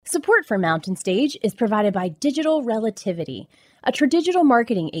Support for Mountain Stage is provided by Digital Relativity, a tradigital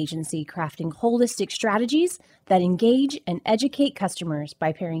marketing agency crafting holistic strategies that engage and educate customers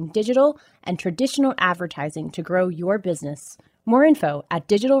by pairing digital and traditional advertising to grow your business. More info at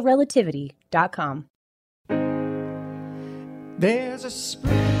digitalrelativity.com. There's a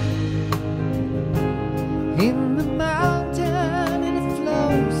spring in the mountain and it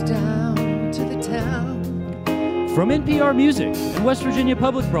flows down to the town. From NPR Music and West Virginia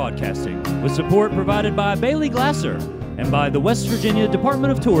Public Broadcasting, with support provided by Bailey Glasser and by the West Virginia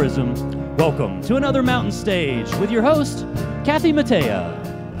Department of Tourism, welcome to another Mountain Stage with your host, Kathy Mattea.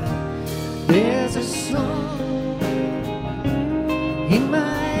 There's a song in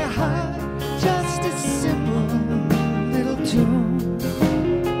my heart, just a simple little tune,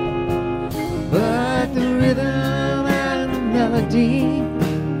 but the rhythm and the melody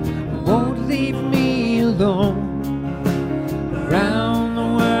won't leave me alone. Around the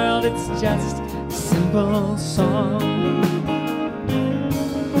world it's just a simple song.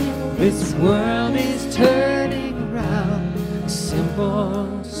 This world is turning around, a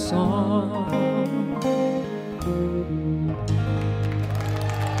simple song.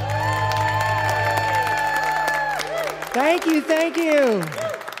 Thank you, thank you.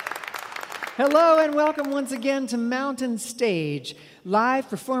 Hello and welcome once again to Mountain Stage, live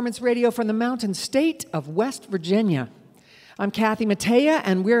performance radio from the Mountain State of West Virginia. I'm Kathy Mattea,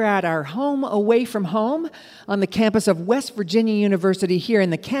 and we're at our home away from home on the campus of West Virginia University here in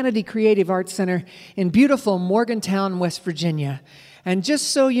the Kennedy Creative Arts Center in beautiful Morgantown, West Virginia. And just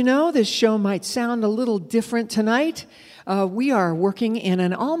so you know, this show might sound a little different tonight. We are working in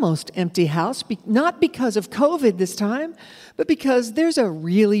an almost empty house, not because of COVID this time, but because there's a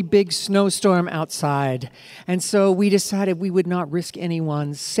really big snowstorm outside. And so we decided we would not risk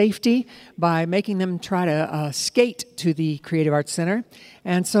anyone's safety by making them try to skate to the Creative Arts Center.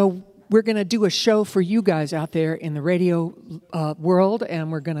 And so we're going to do a show for you guys out there in the radio world,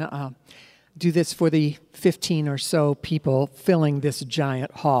 and we're going to do this for the 15 or so people filling this giant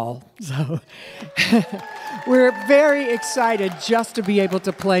hall. So we're very excited just to be able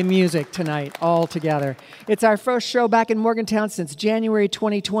to play music tonight all together. It's our first show back in Morgantown since January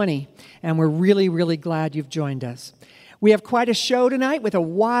 2020, and we're really, really glad you've joined us. We have quite a show tonight with a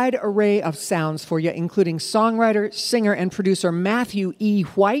wide array of sounds for you, including songwriter, singer, and producer Matthew E.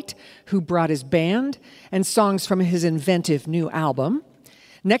 White, who brought his band, and songs from his inventive new album.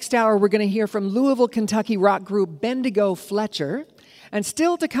 Next hour, we're going to hear from Louisville, Kentucky rock group Bendigo Fletcher. And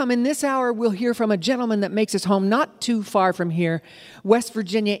still to come in this hour, we'll hear from a gentleman that makes his home not too far from here, West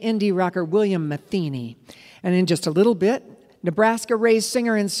Virginia indie rocker William Matheny. And in just a little bit, Nebraska-raised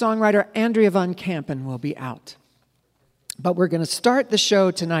singer and songwriter Andrea Van Kampen will be out. But we're going to start the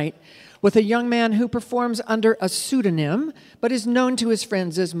show tonight with a young man who performs under a pseudonym, but is known to his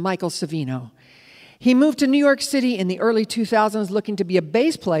friends as Michael Savino. He moved to New York City in the early 2000s looking to be a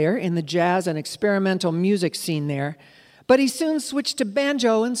bass player in the jazz and experimental music scene there, but he soon switched to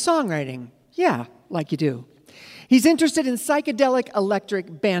banjo and songwriting. Yeah, like you do. He's interested in psychedelic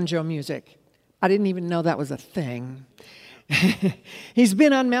electric banjo music. I didn't even know that was a thing. He's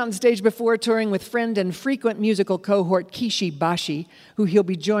been on Mountain Stage before, touring with friend and frequent musical cohort Kishi Bashi, who he'll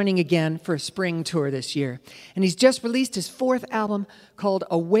be joining again for a spring tour this year. And he's just released his fourth album called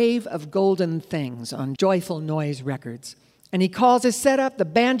A Wave of Golden Things on Joyful Noise Records. And he calls his setup the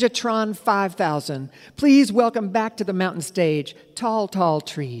Banjotron 5000. Please welcome back to the Mountain Stage, Tall, Tall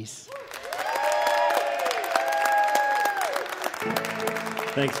Trees.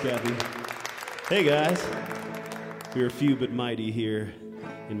 Thanks, Kathy. Hey, guys. We are few but mighty here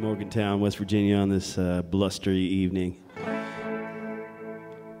in Morgantown, West Virginia on this blustery evening.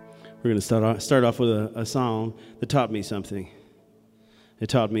 We're going to start off with a song that taught me something. It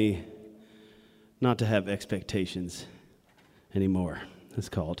taught me not to have expectations anymore. It's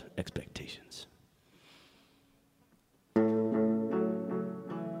called Expectations.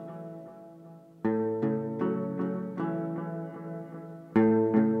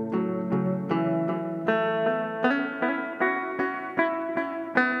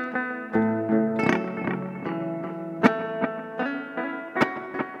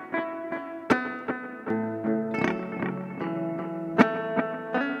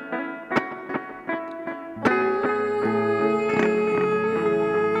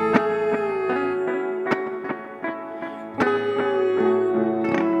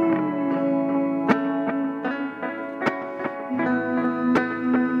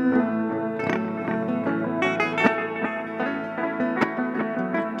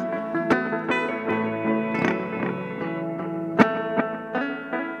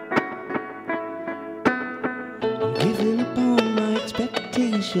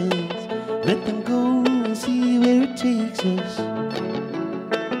 expectations. Let them go and see where it takes us.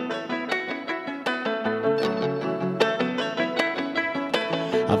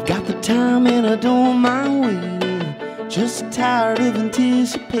 I've got the time and I don't mind waiting, just tired of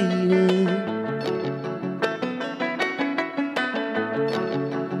anticipating.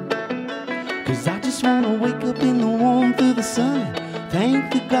 Cause I just wanna wake up in the warmth of the sun,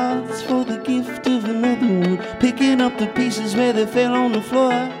 thank the gods for the gift of another one, picking up the pieces where they fell on the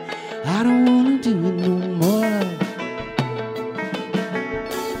floor. I don't wanna do it no more.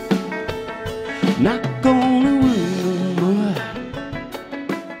 Not gonna worry no more.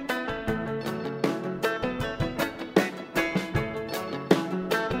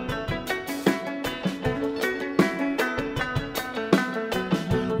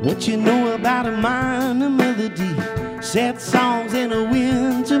 What you know about a minor melody, sad songs and a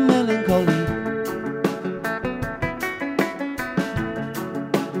winter melancholy.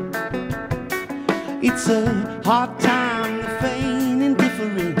 It's a hard time to feign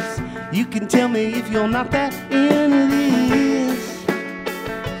indifference. You can tell me if you're not that into this.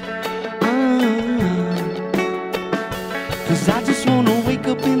 Cause I just wanna wake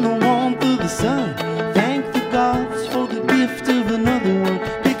up in the warmth of the sun, thank the gods for the gift of another one,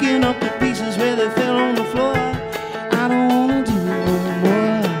 picking up the pieces where they fell on the floor. I don't wanna do it no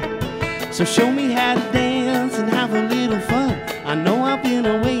more. So show me how to dance and have a little fun. I know I've been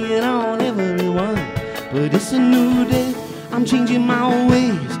away on everyone, but it's a new day, I'm changing my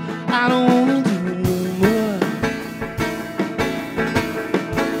ways. I don't wanna do it no more.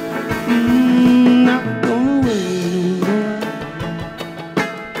 Not gonna wait no more.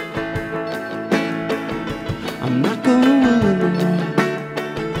 I'm not gonna wait no more.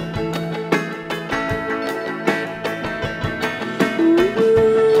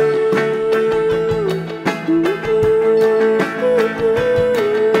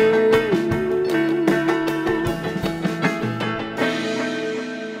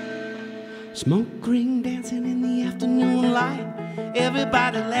 Smoke ring dancing in the afternoon light,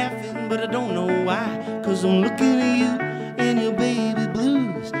 everybody laughing, but I don't know why. Cause I'm looking at you and your baby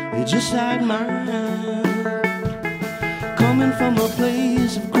blues, they're just like mine. Coming from a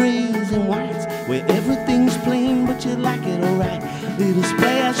place of grays and whites, where everything's plain but you like it alright. Little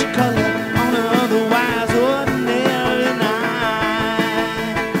splash of color on an otherwise ordinary night.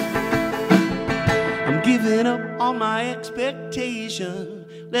 I'm giving up all my expectations.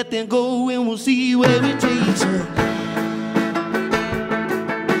 Let them go and we'll see where it takes us.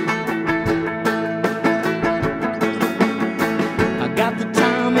 I got the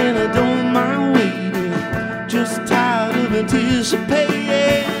time and I don't mind waiting, just tired of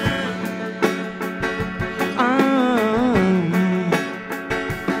anticipating.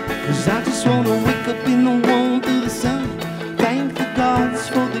 Cause I just wanna wake up in the warmth of the sun, thank the gods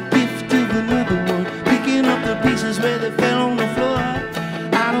for the gift of another one, picking up the pieces where they fell on the floor.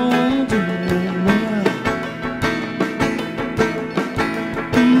 I don't wanna do it no more.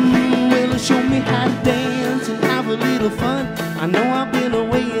 Well, show me how to dance and have a little fun. I know I've been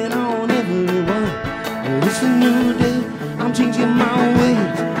away and on everyone, but it's a new day, I'm changing my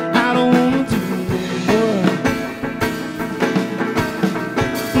ways. I don't wanna do it no more.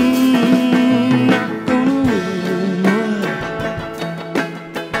 Not gonna wait no more.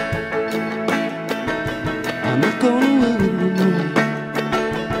 I'm not gonna wait no more.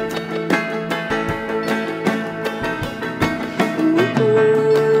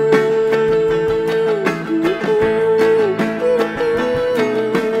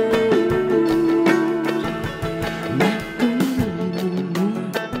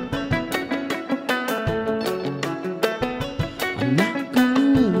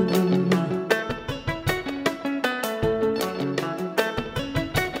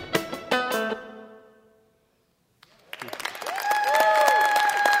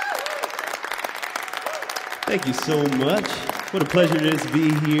 Thank you so much. What a pleasure it is to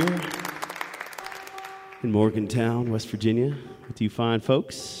be here in Morgantown, West Virginia, with you fine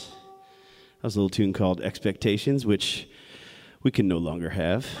folks. That was a little tune called Expectations, which we can no longer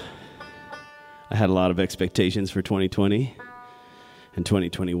have. I had a lot of expectations for 2020 and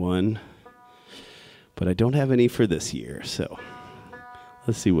 2021, but I don't have any for this year, so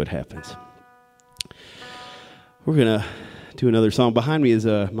let's see what happens. We're going to do another song. Behind me is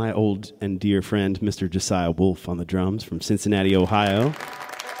my old and dear friend, Mr. Josiah Wolf, on the drums from Cincinnati, Ohio.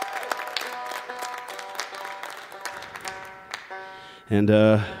 And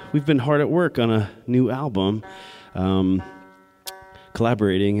we've been hard at work on a new album,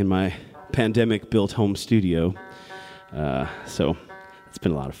 collaborating in my pandemic-built home studio. So it's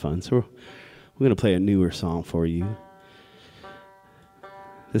been a lot of fun. So we're going to play a newer song for you.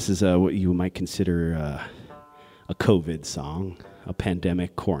 This is what you might consider a COVID song, a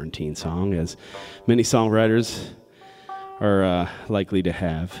pandemic quarantine song, as many songwriters are likely to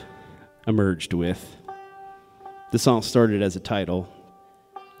have emerged with. The song started as a title,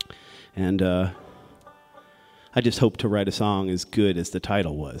 and I just hope to write a song as good as the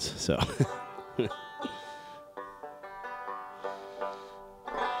title was, so.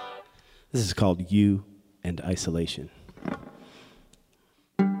 This is called You and Isolation.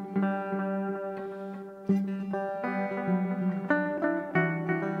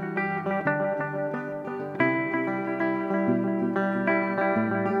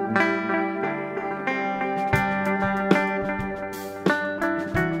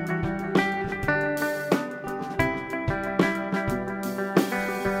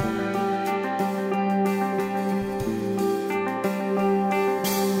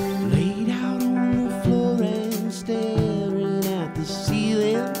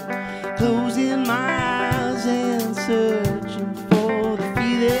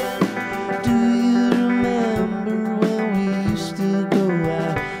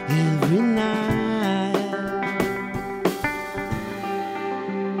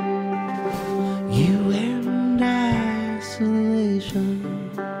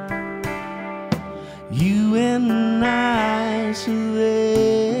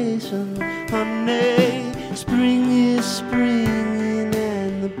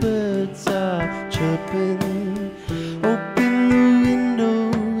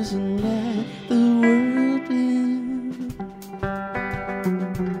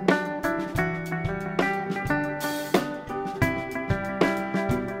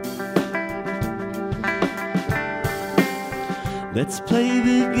 Let's play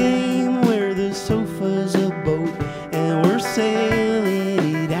the game where the sofa's a boat and we're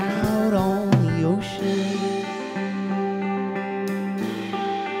sailing it out on the ocean.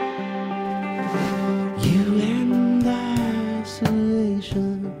 You and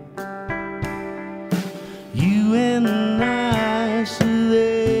isolation. You and isolation.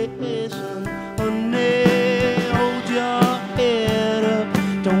 Honey, hold your head up.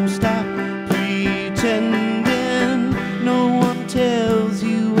 Don't stop pretending. No one tells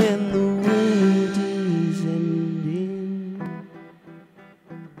you when the world is ending.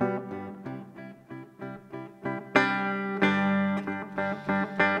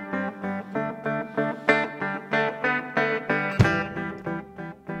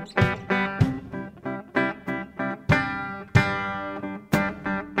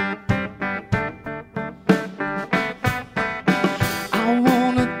 I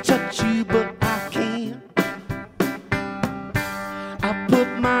wanna touch you, but I can't. I put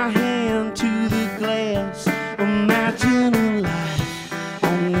my hand to the glass, imagine a life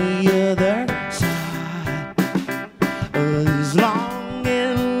on the other side of these long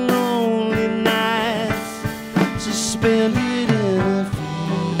and lonely nights, suspended in a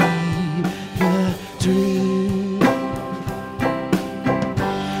fever dream.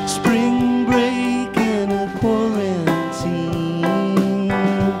 Spring break in a quarantine,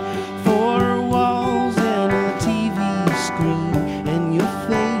 four walls and a TV screen, and your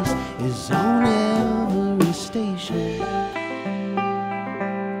face is on every station.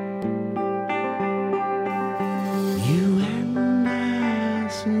 You and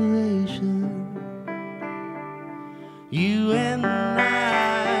isolation. You and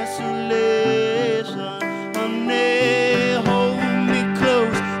isolation. Honey, hold me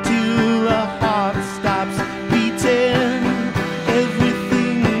close till the heart stops beating.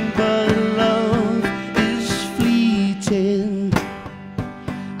 Everything but love is fleeting.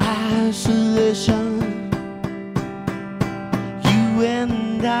 Isolation. You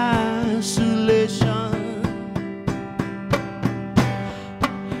and isolation.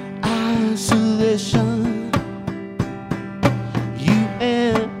 Isolation. You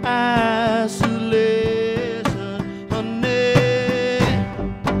and isolation. Honey.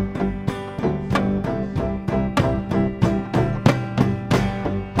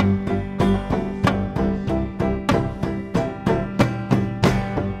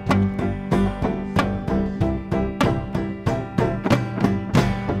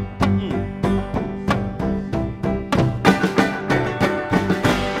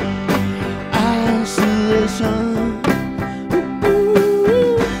 Isolation.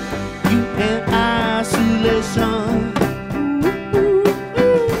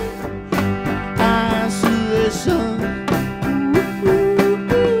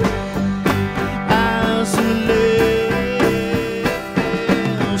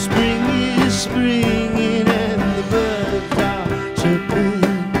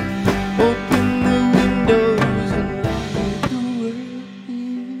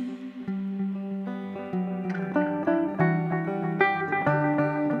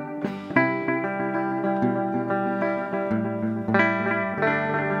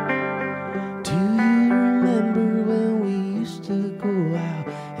 go out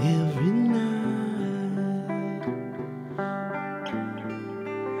every night.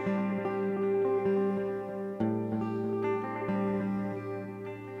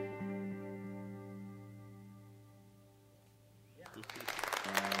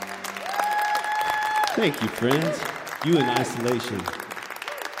 Thank you, friends. You in isolation.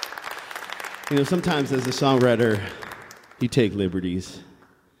 You know, sometimes as a songwriter, you take liberties.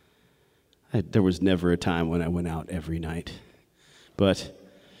 There was never a time when I went out every night. But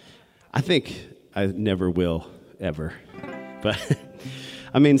I think I never will, ever. But,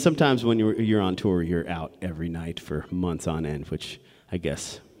 I mean, sometimes when you're on tour, you're out every night for months on end, which I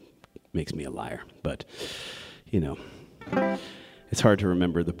guess makes me a liar. But, you know, it's hard to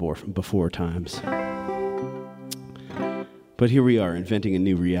remember the before times. But here we are, inventing a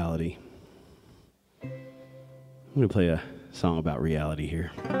new reality. I'm going to play a song about reality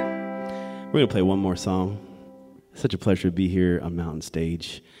here. We're going to play one more song. It's such a pleasure to be here on Mountain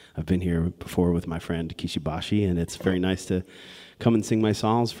Stage. I've been here before with my friend Kishibashi, and it's very nice to come and sing my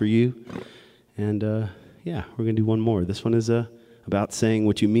songs for you. And yeah, we're going to do one more. This one is about saying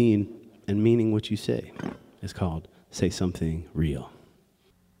what you mean and meaning what you say. It's called Say Something Real.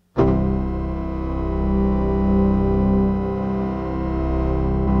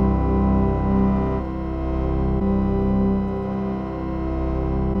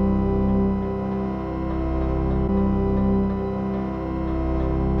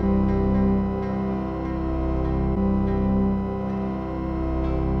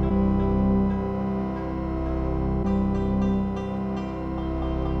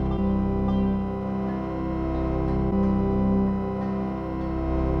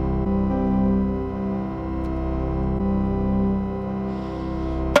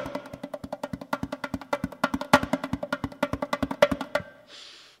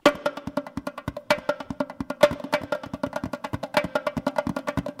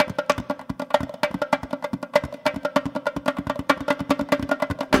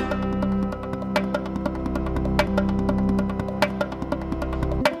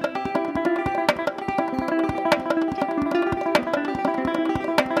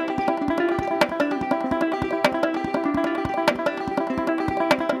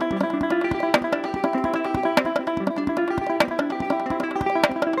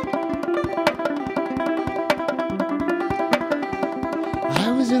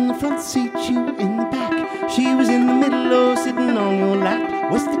 Seat, you in the back. She was in the middle, oh, sitting on your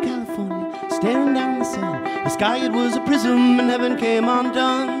lap. West of California, staring down the sun. The sky, it was a prism, and heaven came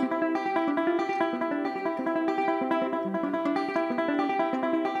undone.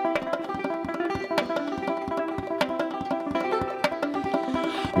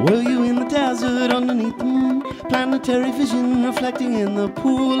 Were you in the desert underneath the moon? Planetary vision reflecting in the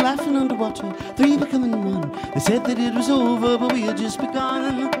pool, laughing underwater, three becoming one. They said that it was over, but we had just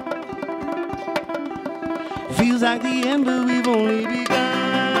begun. Feels like the end, but we've only begun.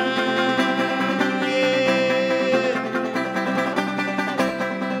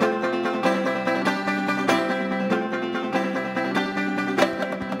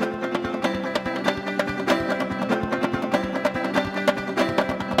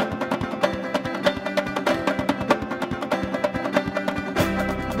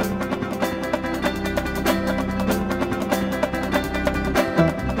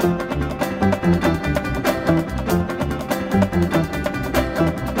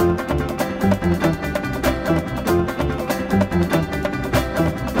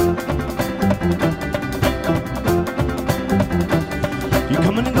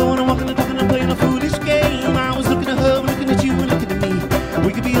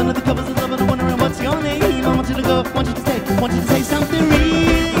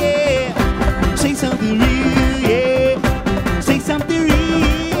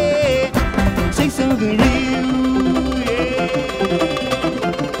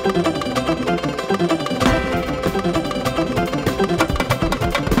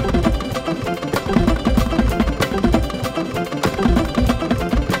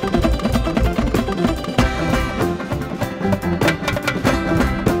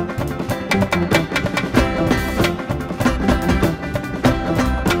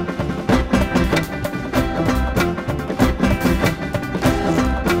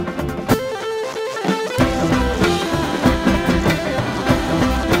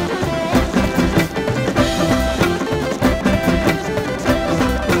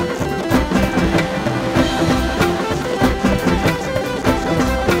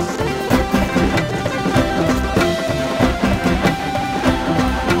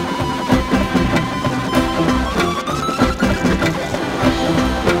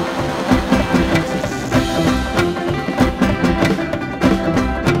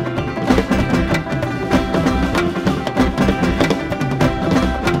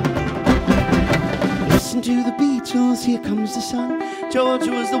 George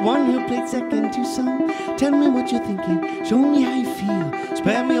was the one who played second to some. Tell me what you're thinking, show me how you feel.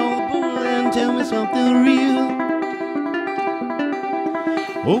 Spare me all the bull and tell me something real.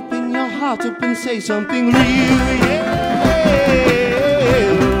 Open your heart up and say something real, yeah.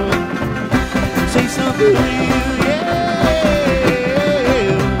 Say something real, yeah.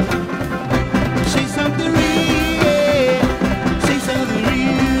 Say something real, yeah. Say something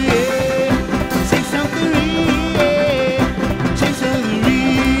real, yeah. Say something real, yeah. Say something real,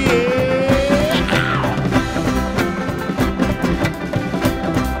 yeah.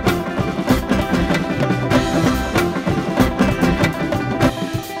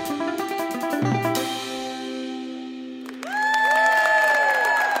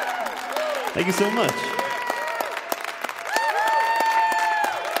 Thank you so much.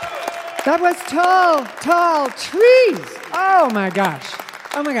 That was Tall, Tall Trees. Oh my gosh.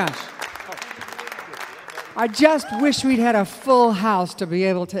 Oh my gosh. I just wish we'd had a full house to be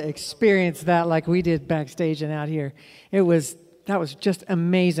able to experience that like we did backstage and out here. That was just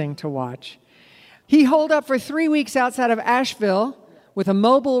amazing to watch. He holed up for 3 weeks outside of Asheville with a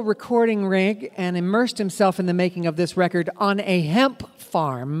mobile recording rig and immersed himself in the making of this record on a hemp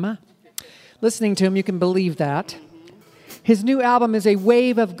farm. Listening to him, you can believe that. His new album is a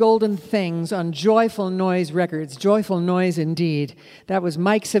wave of golden things on Joyful Noise Records. Joyful Noise indeed. That was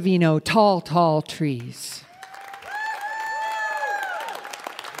Mike Savino, Tall, Tall Trees.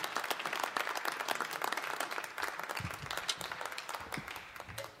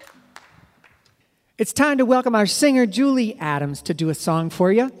 It's time to welcome our singer, Julie Adams, to do a song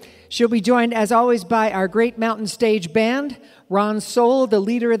for you. She'll be joined, as always, by our great Mountain Stage band. Ron Soul, the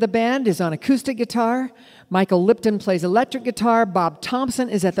leader of the band, is on acoustic guitar. Michael Lipton plays electric guitar. Bob Thompson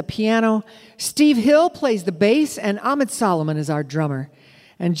is at the piano. Steve Hill plays the bass, and Ahmed Solomon is our drummer.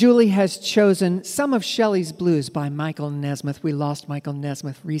 And Julie has chosen some of Shelley's Blues by Michael Nesmith. We lost Michael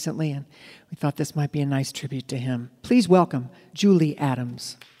Nesmith recently, and we thought this might be a nice tribute to him. Please welcome Julie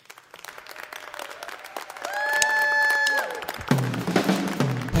Adams.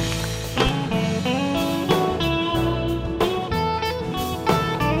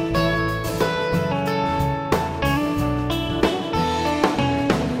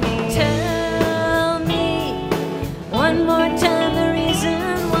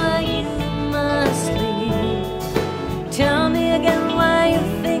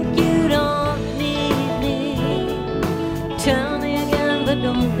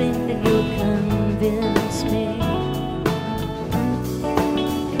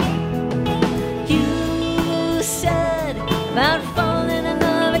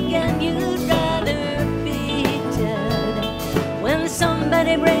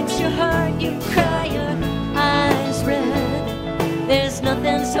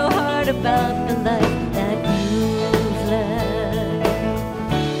 Nothing so hard about the life that you've led.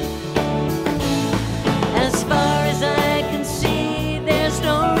 As far as I can see, there's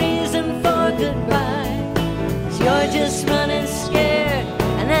no reason for goodbye. 'Cause you're just running scared,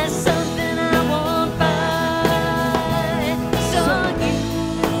 and that's something I won't buy. So you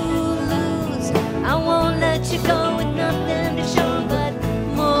lose, I won't let you go with nothing to show but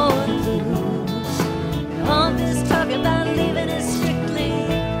more blues. All this talk about leaving is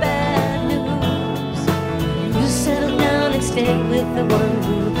stay with the one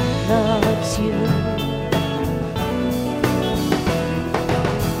who loves you.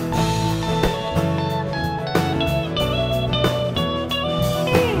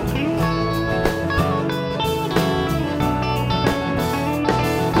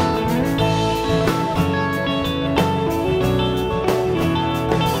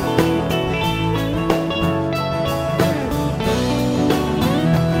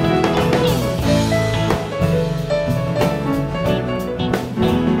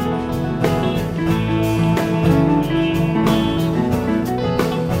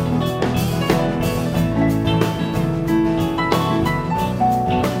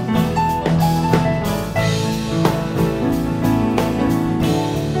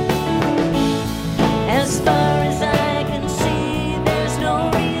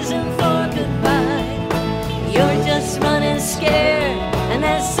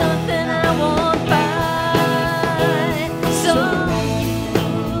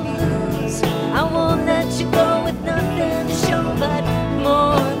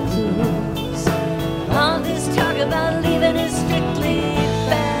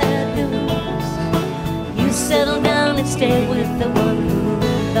 Stay with the one who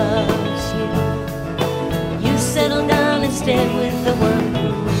loves you. You settle down and stay with the one who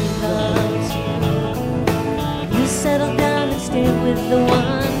loves you. You settle down and stay with the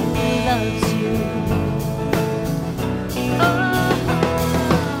one who loves you. Oh.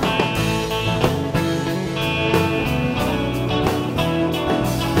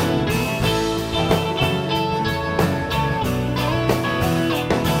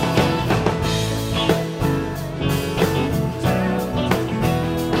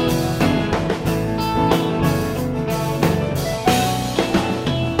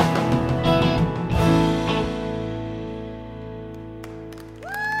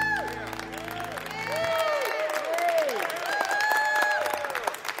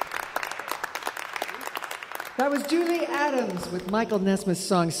 Michael Nesmith's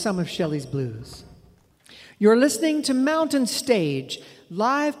song, Some of Shelley's Blues. You're listening to Mountain Stage,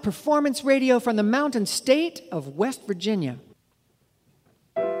 live performance radio from the Mountain State of West Virginia.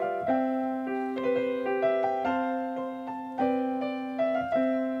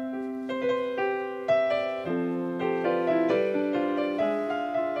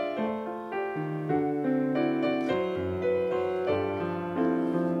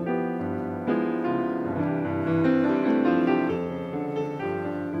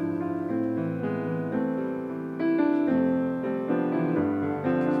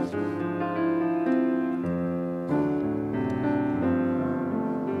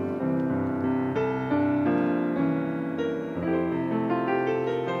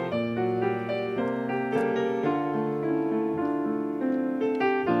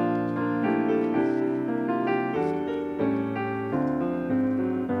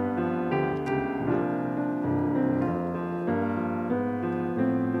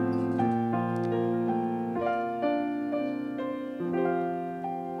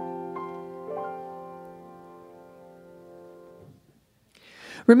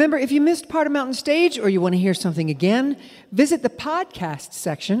 Remember, if you missed part of Mountain Stage or you want to hear something again, visit the podcast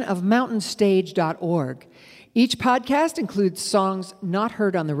section of mountainstage.org. Each podcast includes songs not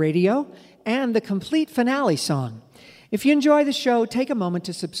heard on the radio and the complete finale song. If you enjoy the show, take a moment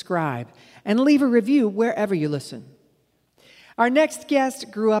to subscribe and leave a review wherever you listen. Our next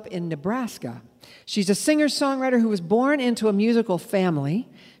guest grew up in Nebraska. She's a singer-songwriter who was born into a musical family.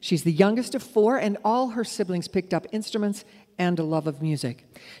 She's the youngest of 4, and all her siblings picked up instruments and a love of music.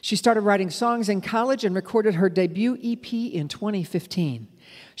 She started writing songs in college and recorded her debut EP in 2015.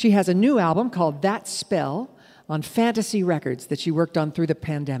 She has a new album called That Spell on Fantasy Records that she worked on through the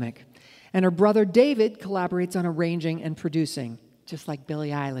pandemic. And her brother David collaborates on arranging and producing, just like Billie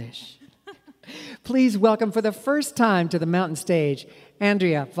Eilish. Please welcome for the first time to the Mountain Stage,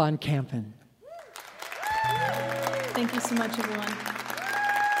 Andrea Von Kampen. Thank you so much, everyone.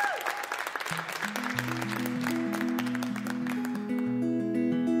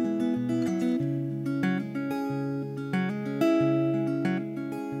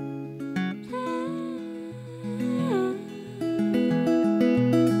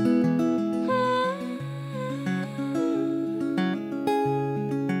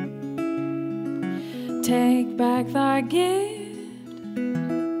 Take back thy gift,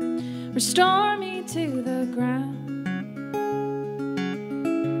 restore me to the ground.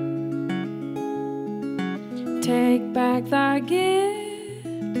 Take back thy gift,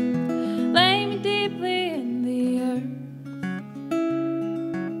 lay me deeply in the earth.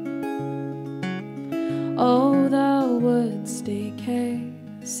 Oh, the woods decay,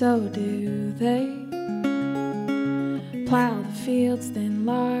 so do they. Plow the fields, then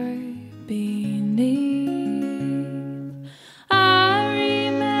lie beneath. I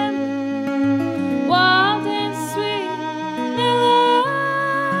remember wild and sweet melodies.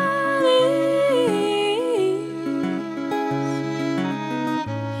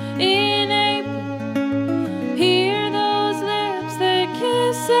 In April, hear those lips that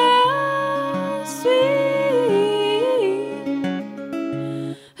kiss so sweet.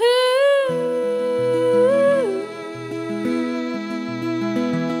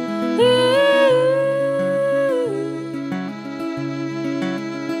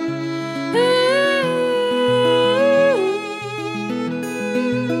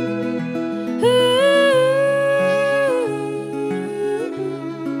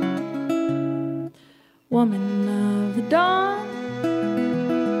 Woman of the dawn,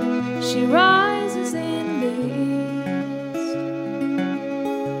 she rises in the east.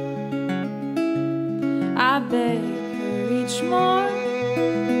 I beg her each morn,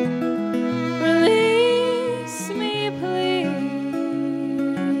 release me, please.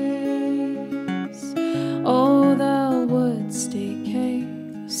 Oh, the woods decay,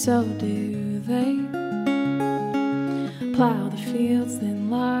 so do they. Plow the fields, then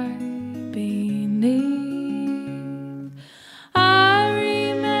lie beneath. I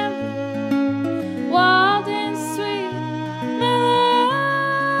remember wild and sweet melodies.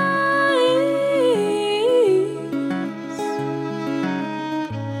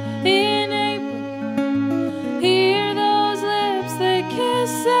 In April, hear those lips that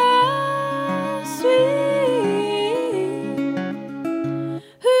kiss so sweet.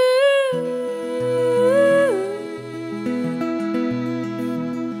 Ooh.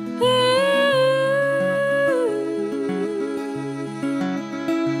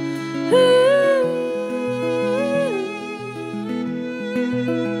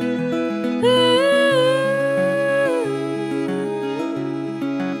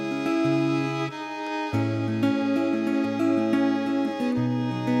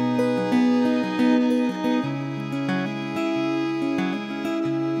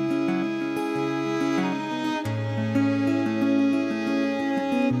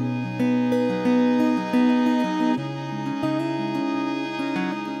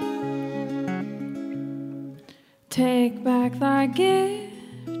 Take back thy gift,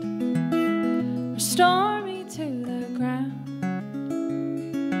 restore me to the ground.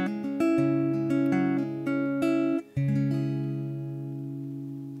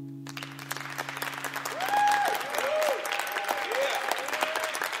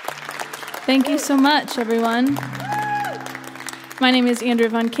 Thank you so much, everyone. My name is Andrea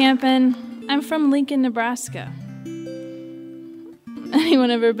Von Kampen. I'm from Lincoln, Nebraska.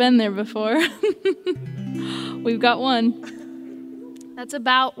 Anyone ever been there before? We've got one. That's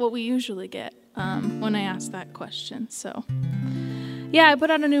about what we usually get when I ask that question. So, yeah, I put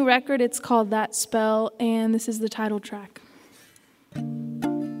out a new record. It's called That Spell, and this is the title track.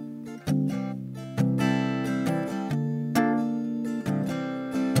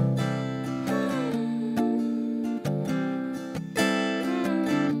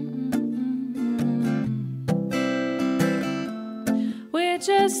 We're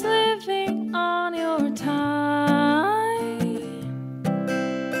just living on your time.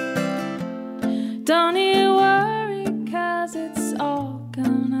 Don't you worry, 'cause it's all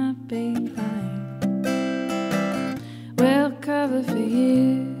gonna be fine. We'll cover for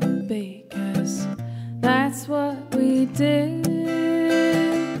you, because that's what we do.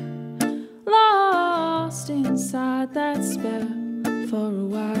 Lost inside that spell for a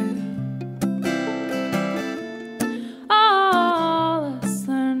while. All us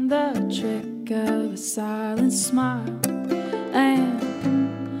learned the trick of a silent smile. And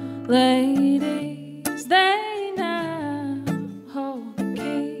ladies, they now hold the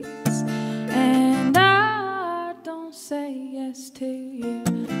keys. And I don't say yes to you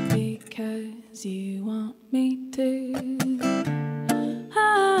because you want me to.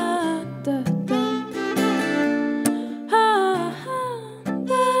 Ah, da, da. Ah,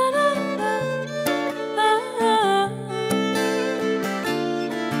 da, da, da. Ah.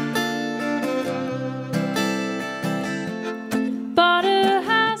 Bought a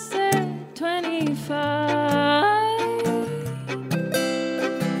house at 25.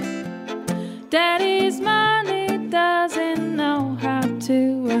 Daddy's money doesn't know how to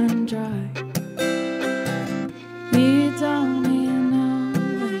run dry. You don't even know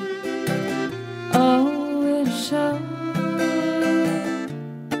it. Oh, it'll show.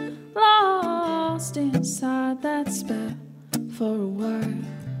 Lost inside that spell for a while.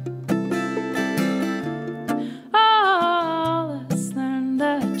 All us learned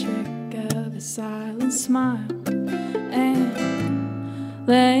the trick of a silent smile. And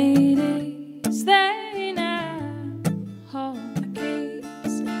ladies, they now hold the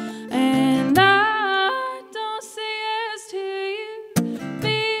keys. And I don't say yes to you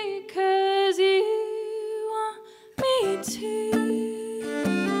because you want me to.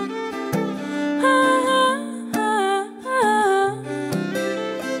 Ah, ah, ah.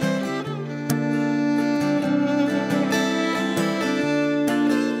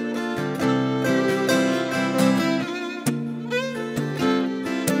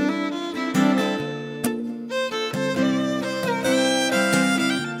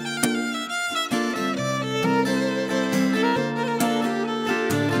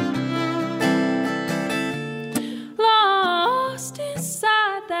 Lost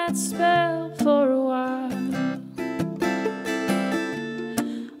inside that spell for a while.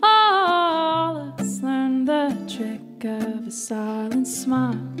 All us learned the trick of a silent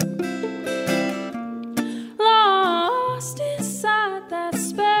smile. Lost inside that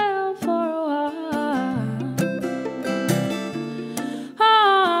spell for a while.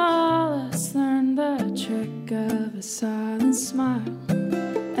 All us learned the trick of a silent smile.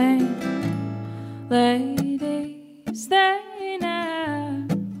 And ladies, they now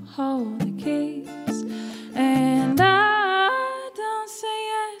hold the keys. And I don't say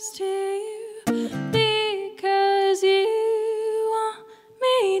yes to you because you want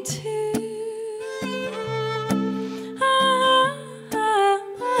me to. Ah, ah,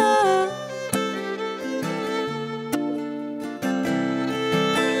 ah.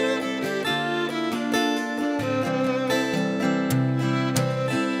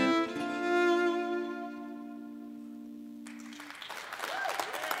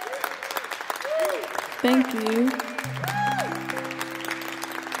 Thank you.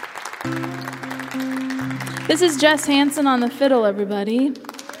 This is Jess Hansen on the fiddle, everybody.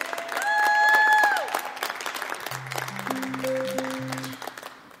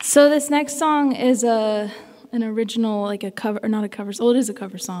 So this next song is an original, like a cover, or not a cover, well, it is a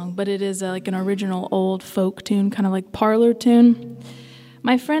cover song, but it is like an original old folk tune, kind of like parlor tune.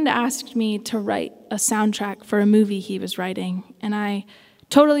 My friend asked me to write a soundtrack for a movie he was writing, and I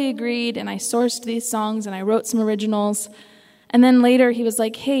totally agreed, and I sourced these songs, and I wrote some originals. And then later he was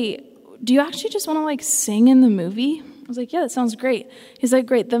like, hey, do you actually just want to like sing in the movie? I was like, yeah, that sounds great. He's like,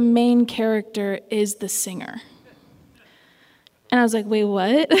 great, the main character is the singer. And I was like, wait,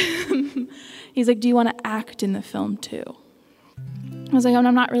 what? He's like, do you want to act in the film too? I was like, oh,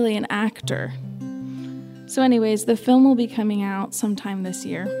 I'm not really an actor. So anyways, the film will be coming out sometime this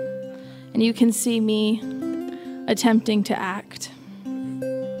year. And you can see me attempting to act.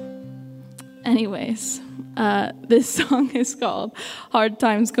 Anyways, this song is called Hard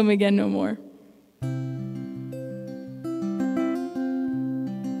Times Come Again No More.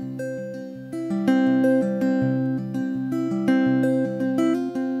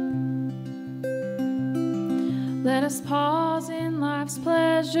 Let us pause in life's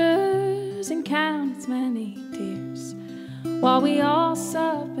pleasures and count its many tears, while we all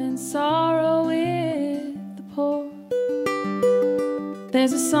sup in sorrow with the poor.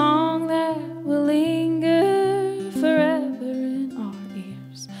 There's a song that will linger forever in our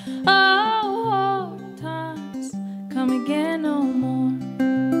ears. Oh, hard times come again no more.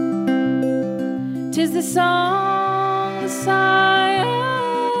 'Tis the song, the sigh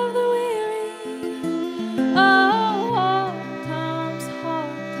of the weary. Oh, hard times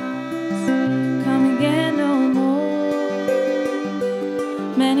come again no more.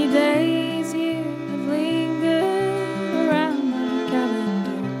 Many days you have lingered around my cabin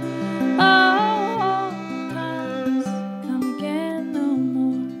door. Oh, hard times come again no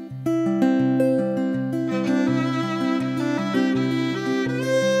more.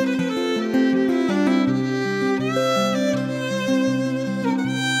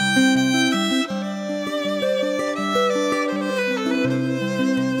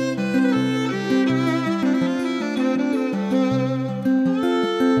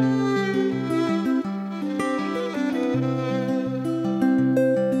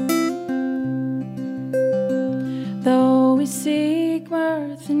 Though we seek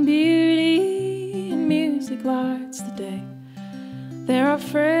mirth and beauty, and music lights the day, there are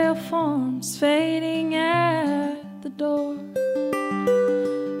frail forms fading at the door.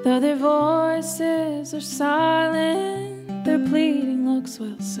 Though their voices are silent, their pleading looks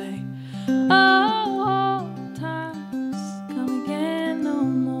will say, oh, hard times come again no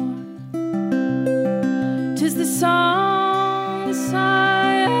more. 'Tis the song, the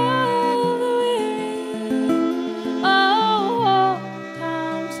sigh of the weary. Oh,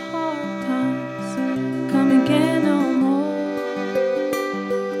 hard times come again no more.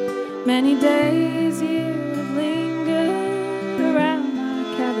 Many days you have lingered around my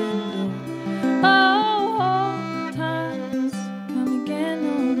cabin door. Oh, hard times come again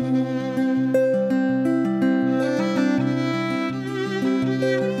no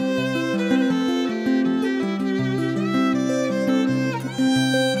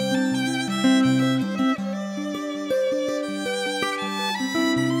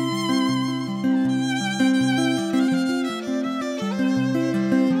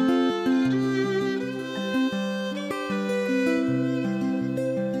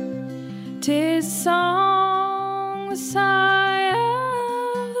Tis a song, the sigh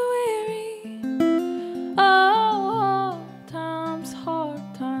of the weary. Oh, hard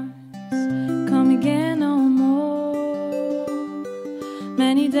times come again no more.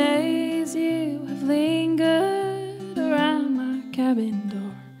 Many days you have lingered around my cabin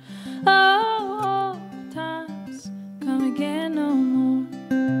door. Oh, hard times come again no more.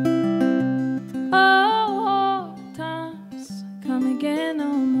 Oh, hard times come again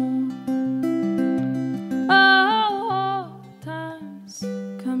no more. Oh, hard times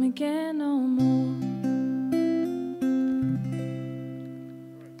come again no more.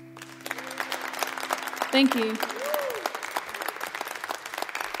 Thank you.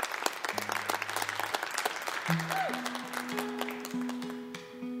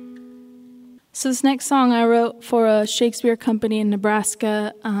 So this next song I wrote for a Shakespeare company in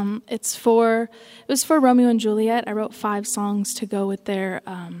Nebraska. It was for Romeo and Juliet. I wrote 5 songs to go with their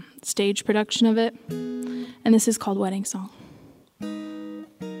stage production of it. And this is called Wedding Song.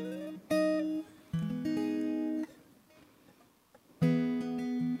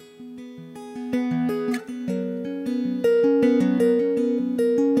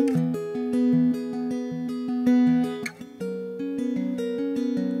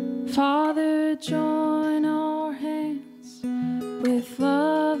 Father, join our hands with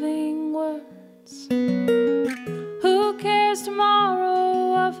loving words. Who cares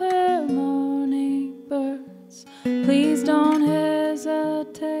tomorrow of her morning birds? Please don't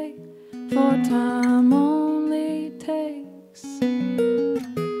hesitate, for time only takes.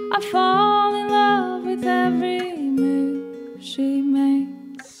 I fall in love with every move she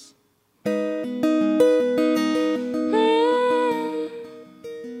makes.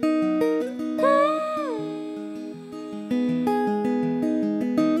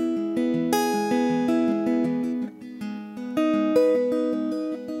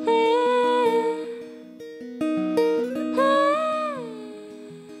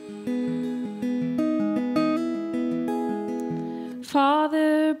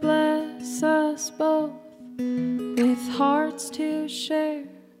 Father, bless us both with hearts to share.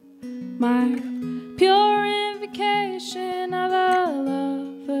 My pure invocation of a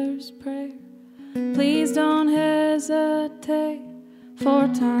lover's prayer. Please don't hesitate, for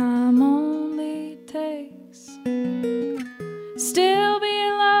time only takes. Still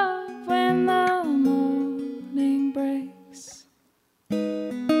be loved when the morning breaks.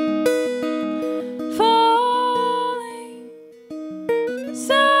 Falling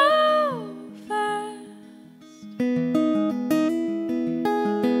so fast.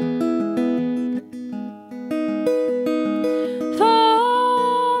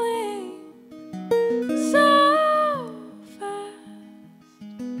 Falling so fast.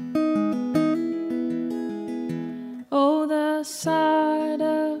 Oh, the sight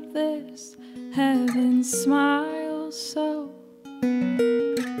of this heaven smiles so.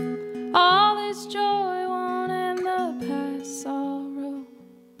 All this joy won't end the past sorrow.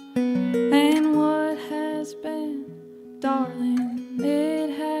 And what has been, darling, it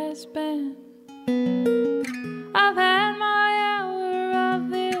has been. I've had my hour of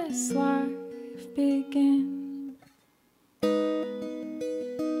this life begin.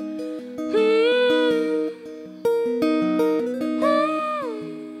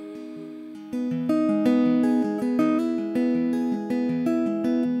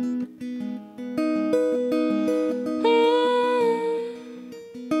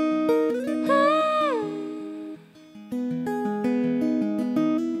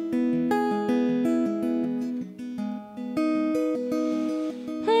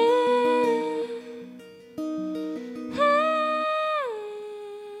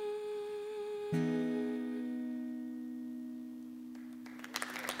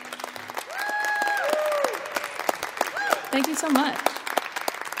 Thank you so much.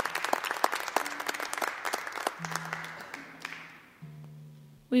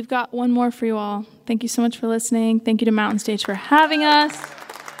 We've got one more for you all. Thank you so much for listening. Thank you to Mountain Stage for having us.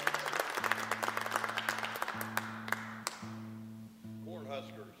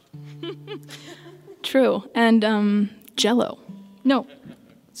 Cornhuskers. True. And Jell-O. No,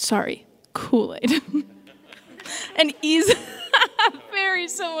 sorry, Kool-Aid. An easy, very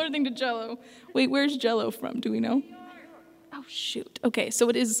similar thing to Jell-O. Wait, where's Jell-O from? Do we know? Oh, shoot. Okay, so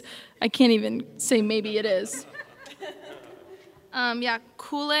it is, I can't even say maybe it is. Yeah,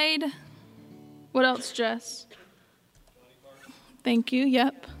 Kool-Aid. What else, Jess? Thank you,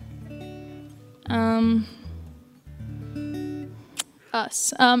 yep.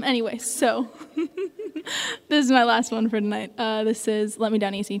 Us. Anyway, so this is my last one for tonight. This is Let Me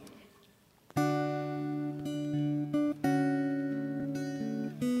Down Easy.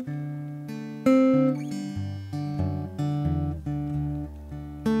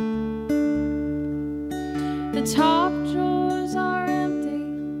 The top drawers are empty.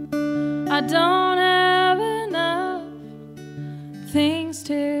 I don't have enough things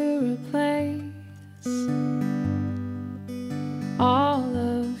to replace all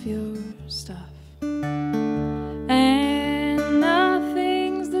of your stuff. And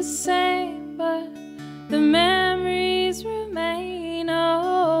nothing's the same, but the memories remain.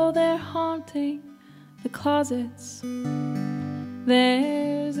 Oh, they're haunting the closets.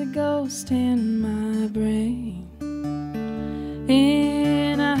 There's a ghost in my brain.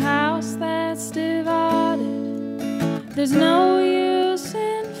 In a house that's divided, there's no use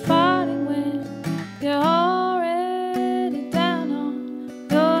in fighting when you're already down on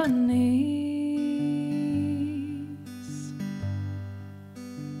your knees.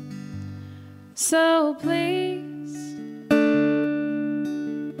 So please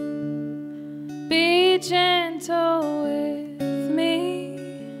be gentle with me.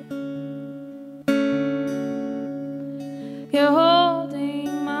 You're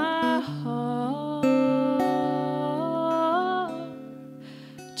holding my heart.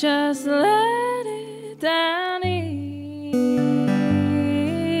 Just let it down easy.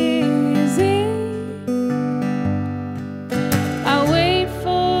 I wait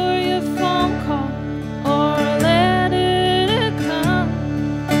for your phone call or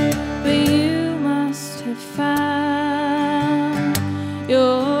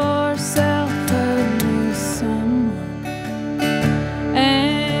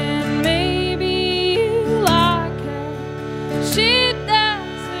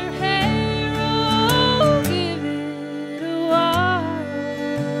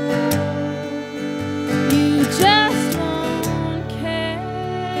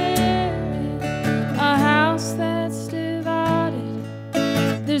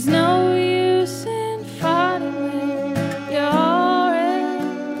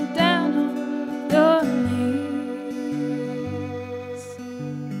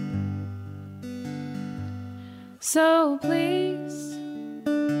So please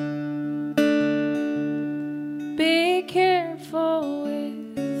be careful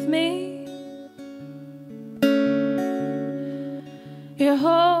with me. You're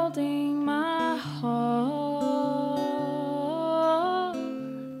holding my heart.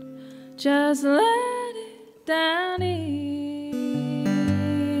 Just let it down easy.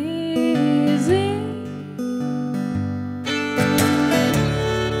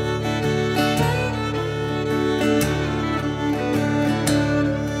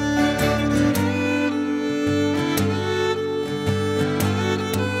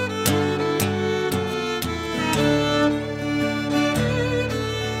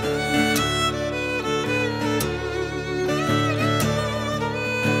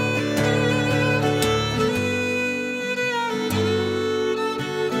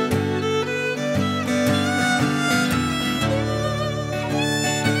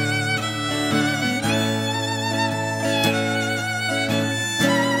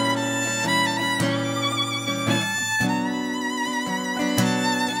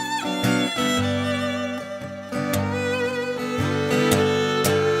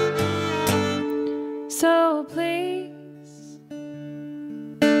 So please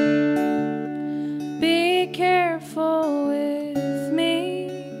be careful with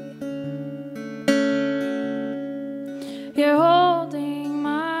me. You're holding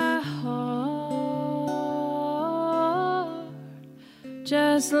my heart.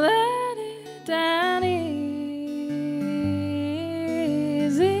 Just let it down easy.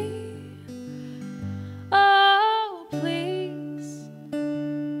 Oh, please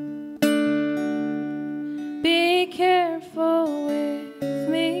be careful with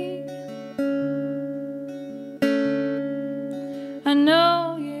me. I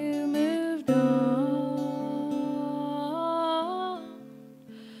know you moved on.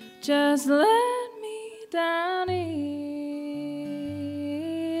 Just let me down easy.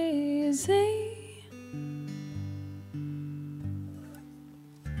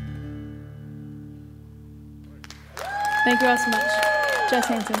 Thank you all so much. Jess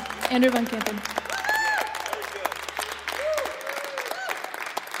Hanson, Andrew Van Kampen.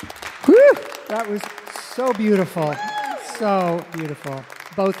 Whew, that was so beautiful. So beautiful.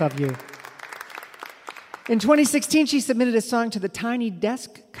 Both of you. In 2016, she submitted a song to the Tiny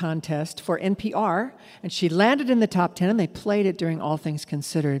Desk contest for NPR, and she landed in the top 10, and they played it during All Things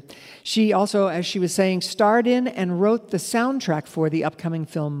Considered. She also, as she was saying, starred in and wrote the soundtrack for the upcoming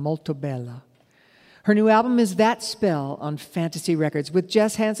film Molto Bella. Her new album is That Spell on Fantasy Records. With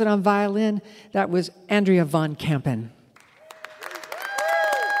Jess Hanson on violin, that was Andrea Van Kampen.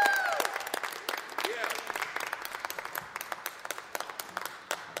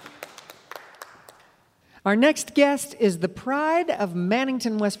 Our next guest is the pride of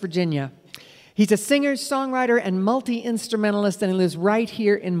Mannington, West Virginia. He's a singer, songwriter, and multi-instrumentalist, and he lives right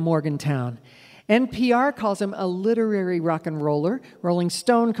here in Morgantown. NPR calls him a literary rock and roller. Rolling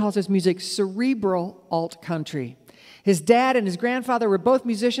Stone calls his music cerebral alt country. His dad and his grandfather were both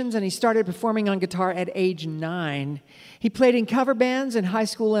musicians, and he started performing on guitar at age 9. He played in cover bands in high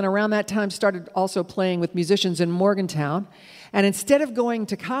school, and around that time started also playing with musicians in Morgantown. And instead of going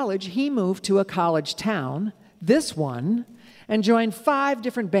to college, he moved to a college town, this one, and joined 5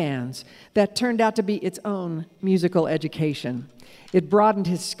 different bands that turned out to be its own musical education. It broadened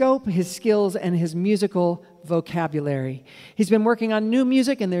his scope, his skills, and his musical vocabulary. He's been working on new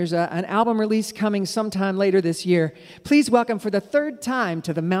music, and there's an album release coming sometime later this year. Please welcome for the 3rd time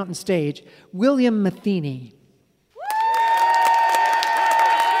to the Mountain Stage, William Matheny.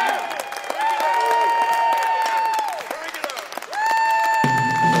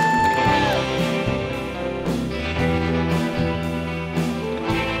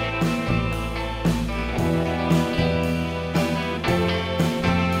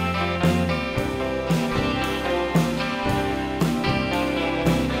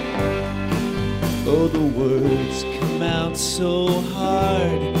 Oh, the words come out so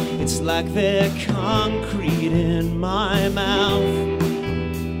hard, it's like they're concrete in my mouth.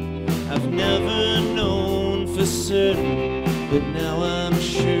 I've never known for certain, but now I'm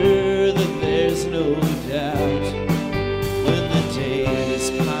sure that there's no doubt. When the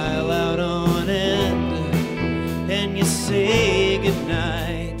days pile out on end, and you say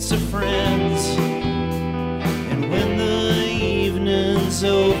goodnight to friends, and when the evening's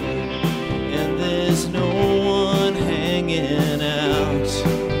over, there's no one hanging out,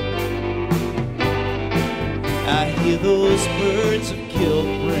 I hear those birds of guilt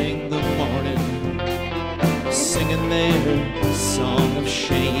bring the morning, singing their song of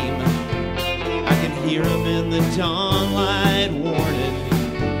shame. I can hear them in the dawnlight warning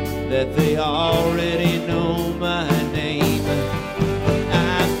that they already know my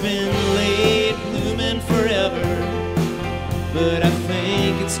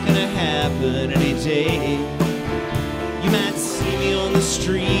it's gonna happen any day. You might see me on the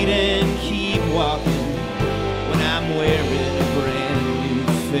street and keep walking when I'm wearing a brand new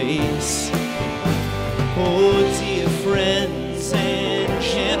face. Oh, dear friends and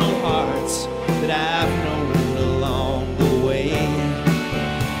gentle hearts that I've known along the way,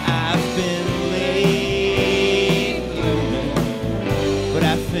 I've been late blooming, but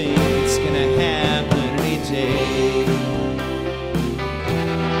I think it's gonna happen any day.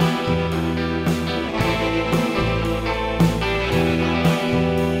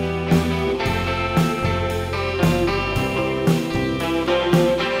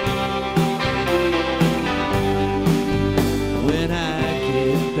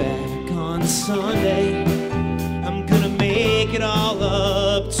 Sunday, I'm gonna make it all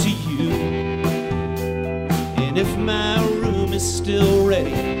up to you. And if my room is still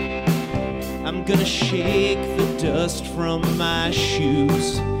ready, I'm gonna shake the dust from my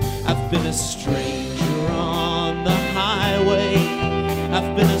shoes. I've been a stranger on the highway,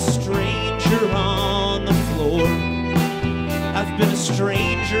 I've been a stranger on the floor, I've been a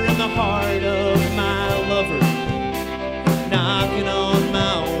stranger in the heart of my lover, knocking on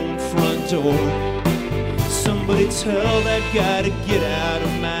my own front door. Somebody tell that guy to get out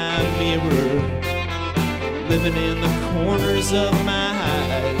of my mirror, living in the corners of my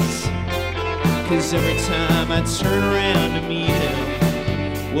eyes. 'Cause every time I turn around to meet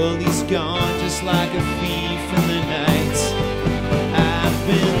him, well, he's gone just like a thief in the night. I've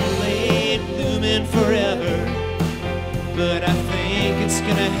been late blooming forever, but I think it's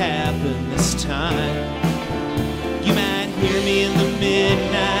gonna happen this time. You might hear me in the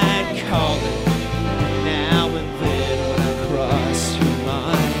midnight calling now and then when I cross your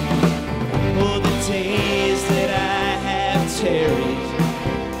mind. Oh, the days that I have tarried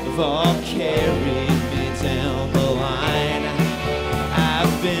have all carried me down the line.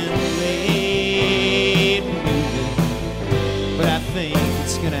 I've been late moving, but I think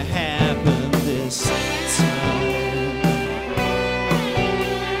it's gonna happen this time.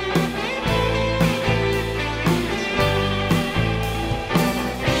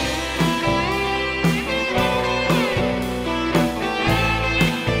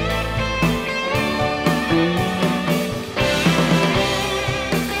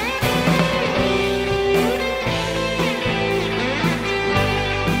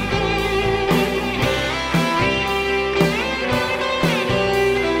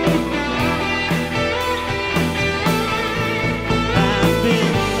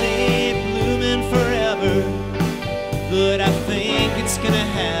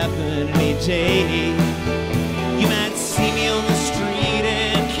 Day. You might see me on the street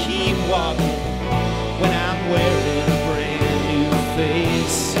and keep walking when I'm wearing a brand new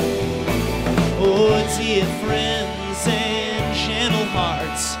face. Oh, dear friends and gentle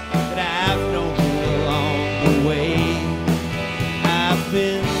hearts that I've known along the way, I've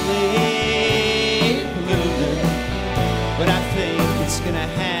been late blooming, but I think it's gonna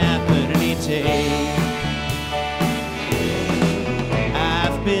happen any day.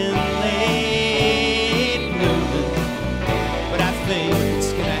 I've been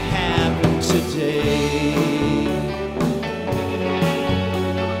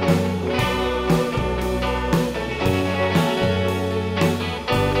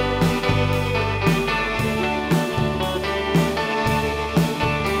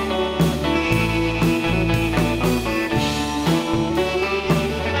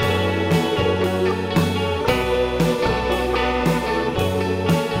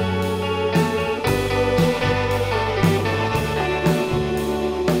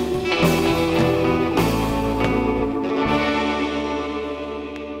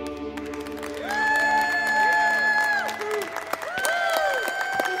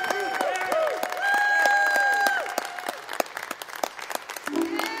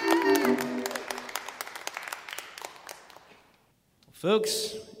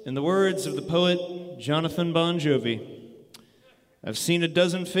folks, in the words of the poet Jonathan Bon Jovi, I've seen a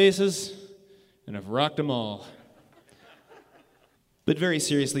dozen faces, and I've rocked them all. But very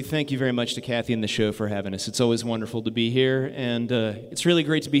seriously, thank you very much to Kathy and the show for having us. It's always wonderful to be here, and it's really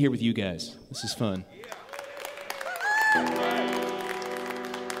great to be here with you guys. This is fun.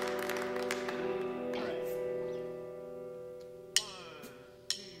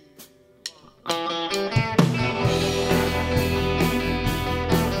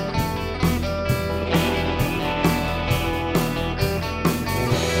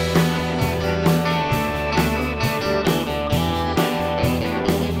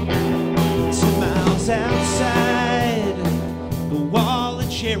 Outside the wall of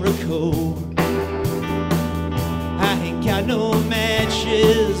Jericho, I ain't got no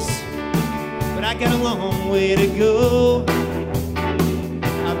matches is, but I got a long way to go.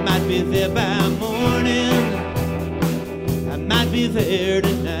 I might be there by morning, I might be there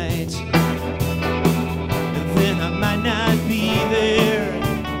tonight, and then I might not be there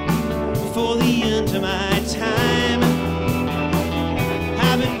before the end of my time.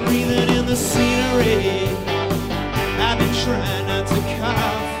 I've been breathing in the scenery, I've been trying not to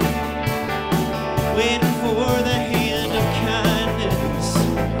cough, waiting for the hand of kindness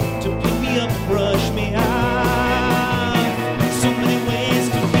to pick me up and brush me off. So many ways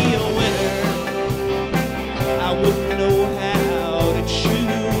to be a winner, I wouldn't know how to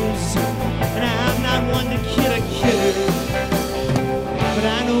choose. And I'm not one to kid a kidder, but I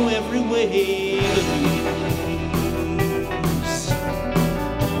know every way to lose.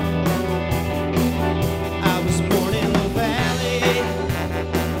 I was born in the valley,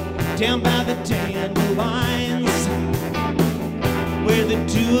 down by the dandelions, where the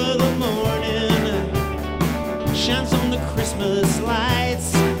dew of the morning shines on the Christmas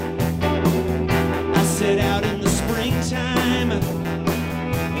lights. I set out in the springtime and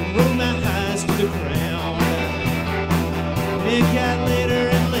rolled my eyes to the ground. It got later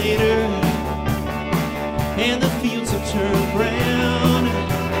and later, and the fields have turned brown.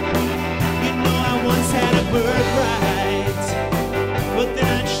 You know, I once had a birthright, but then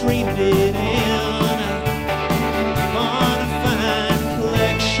I traded it in on a fine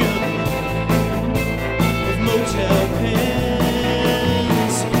collection of motel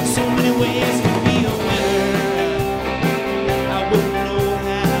pens. So many ways to be a winner, I wouldn't know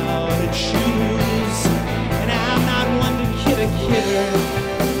how to choose. And I'm not one to kid a kidder,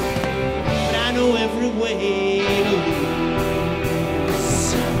 but I know every way to lose.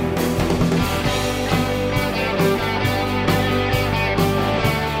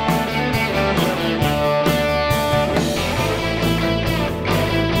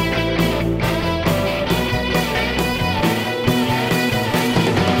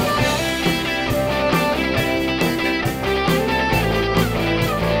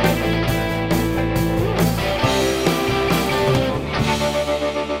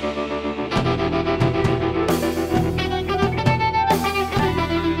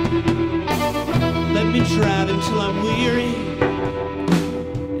 Let me drive until I'm weary,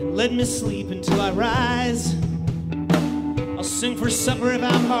 and let me sleep until I rise. I'll sing for supper if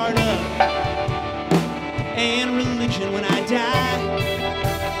I'm hard up, and religion when I die.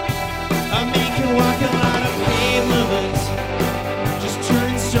 I'll make you walk a lot of pavements, just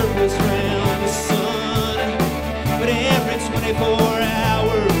turning circles round the sun. But every 24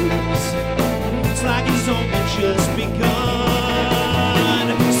 hours, it's like it's only just begun.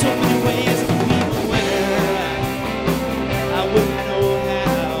 So many ways to be a winner, I wouldn't know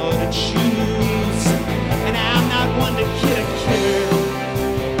how to choose. And I'm not one to kid a kidder,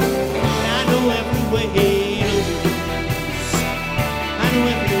 but I know every way to lose. I know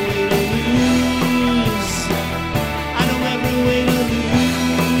every way to lose. I know every way to lose.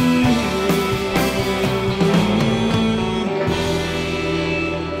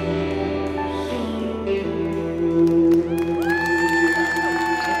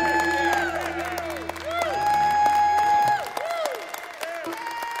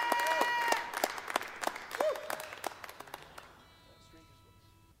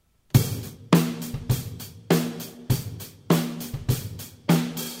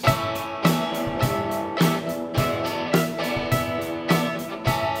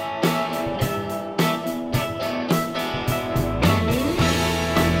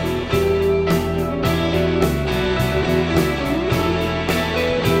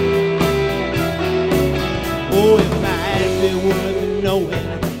 Oh, it might be worth knowing.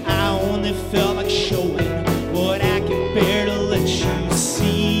 I only felt like showing what I can bear to let you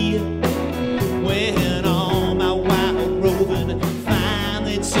see. When all my wild roving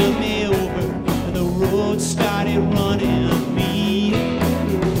finally took me over, and the road started running me.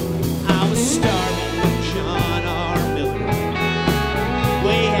 I was starving with John R. Miller,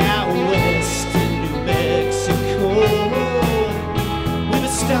 way out west in New Mexico. We were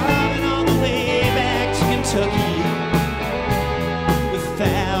starving on the way back to Kentucky, with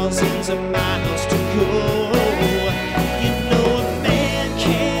thousands of miles to go. You know, a man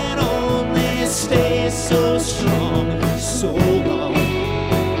can only stay so strong so long,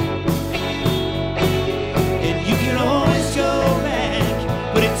 and you can always go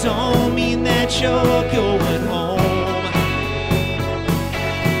back, but it don't mean that you're going home.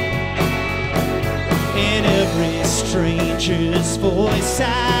 And every stranger's voice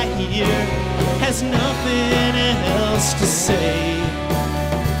I hear has nothing else to say,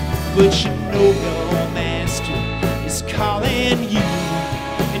 but you know your master is calling you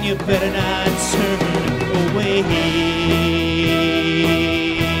you better not turn away.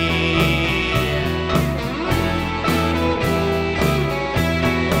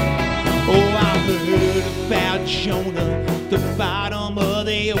 About Jonah, the bottom of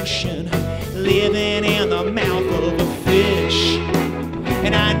the ocean, living in the mouth of a fish.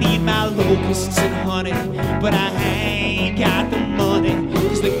 And I need my locusts and honey, but I ain't got the money,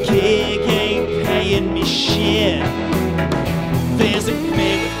 'cause the gig ain't paying me shit. There's a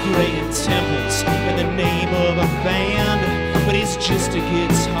man with great temples in the name of a band, but it's just a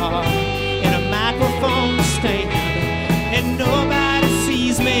guitar and a microphone stand. And nobody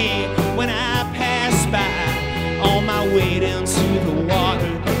sees me when I pass by, on my way down to the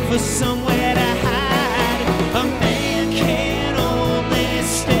water for somewhere to hide. A man can only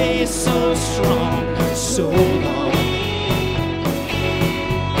stay so strong so long,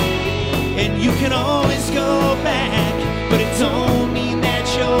 and you can always go back, but it don't mean that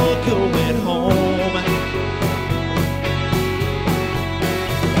you're going home.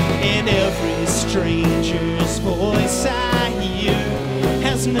 And every stranger's voice I hear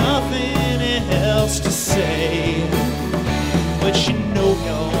has nothing else to say, but you know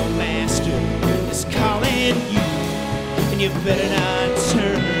your master is calling you, and you better not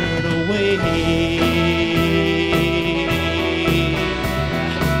turn away.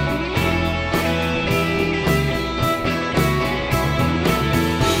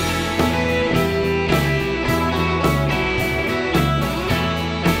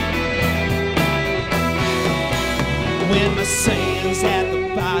 When my sand's at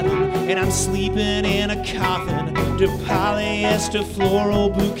the bottom and I'm sleeping in a coffin to polyester floral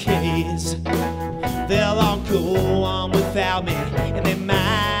bouquets, they'll all go on without me, and they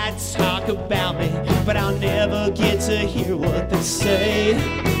might talk about me, but I'll never get to hear what they say.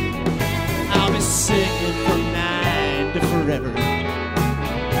 I'll be singing from 9 to forever,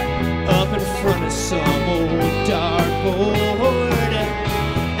 up in front of some old dartboard,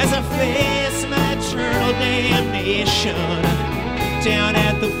 as I face my eternal damnation down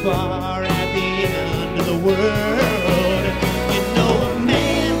at the bar at the end of the world. You know a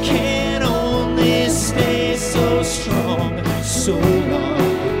man can only stay so strong so long,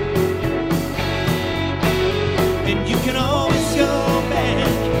 and you can always go back,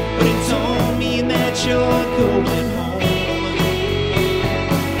 but it don't mean that you're going home.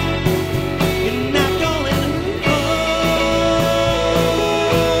 You're not going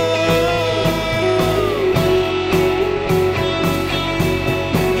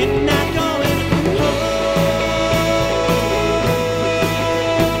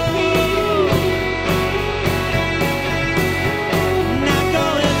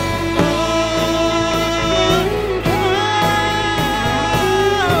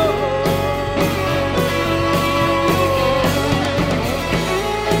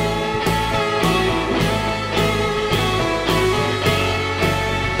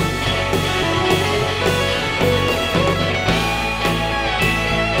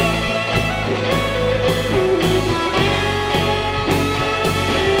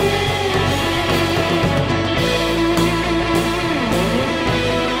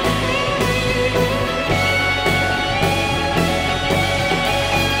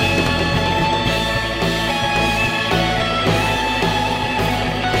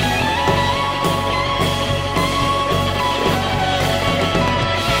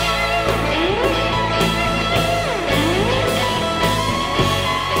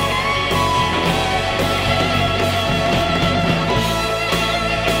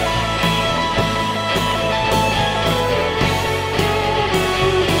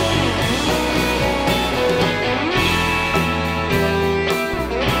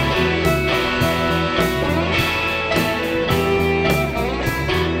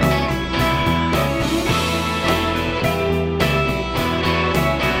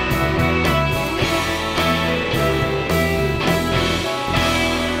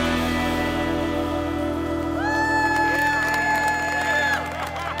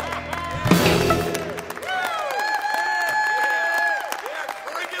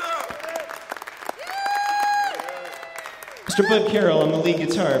Mr. Bud Carroll on the lead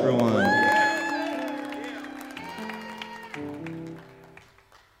guitar, everyone.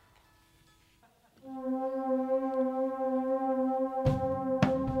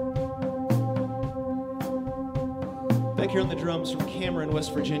 Back here on the drums from Cameron,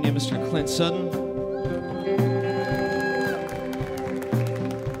 West Virginia, Mr. Clint Sutton.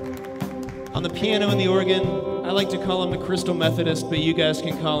 On the piano and the organ, I like to call him the Crystal Methodist, but you guys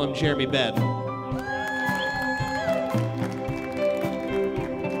can call him Jeremy Baden.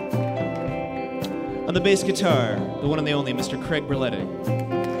 On the bass guitar, the one and the only Mr. Craig Berletti.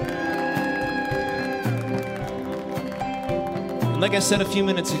 Like I said a few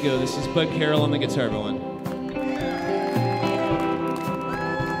minutes ago, this is Bud Carroll on the guitar, everyone.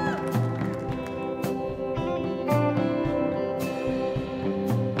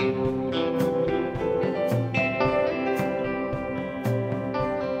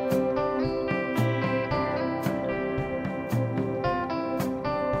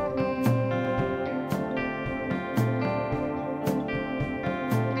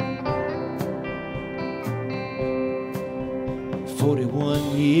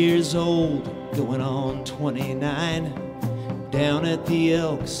 41 years old, going on 29. Down at the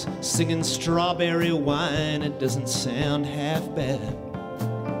Elks, singing Strawberry Wine. It doesn't sound half bad,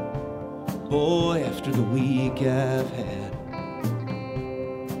 boy, after the week I've had.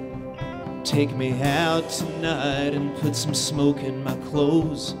 Take me out tonight and put some smoke in my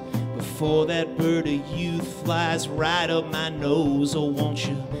clothes before that bird of youth flies right up my nose. Oh, won't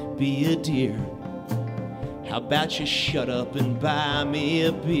you be a dear? How about you shut up and buy me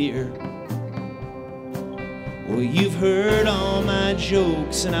a beer? Well, you've heard all my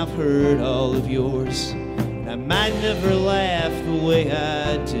jokes and I've heard all of yours. And I might never laugh the way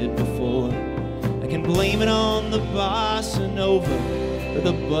I did before. I can blame it on the Bossa Nova or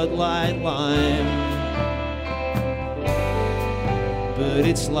the Bud Light Lime, but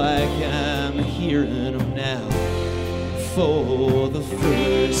it's like I'm hearing them now for the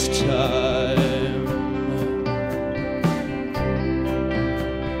first time.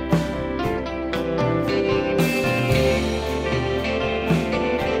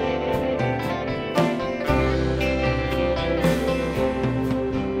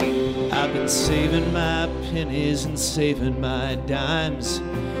 Saving my pennies and saving my dimes,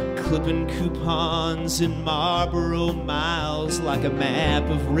 clipping coupons and Marlboro miles like a map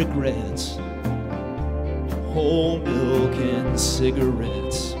of regrets, whole milk and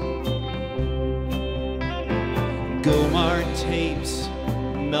cigarettes. Gomart tapes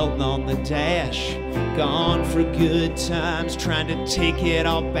melting on the dash, gone for good times, trying to take it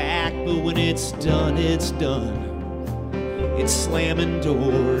all back, but when it's done, it's done. It's slamming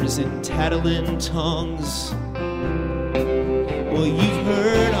doors and tattling tongues. Well, you've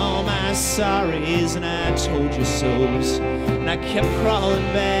heard all my sorries and I told you so's, and I kept crawling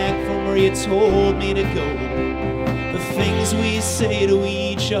back from where you told me to go. The things we say to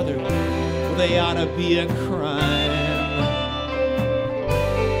each other, well, they ought to be a crime,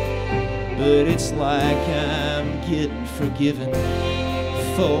 but it's like I'm getting forgiven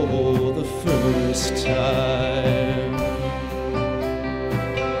for the first time.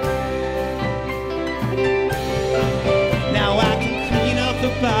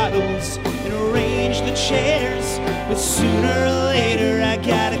 Bottles and arrange the chairs, but sooner or later I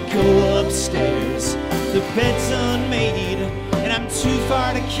gotta go upstairs. The bed's unmade and I'm too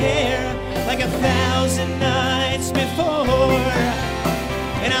far to care, like 1,000 nights before.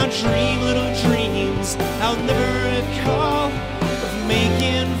 And I'll dream little dreams I'll never recall, of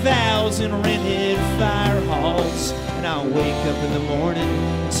making vows in rented fire halls. And I'll wake up in the morning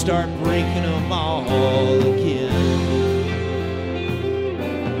and start breaking them all again.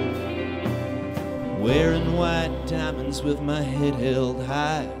 Wearing white diamonds with my head held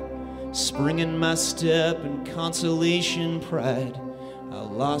high, spring in my step and consolation pride. I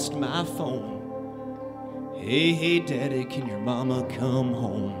lost my phone. Hey, hey, daddy, can your mama come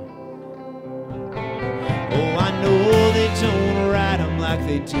home? Oh, I know they don't write them like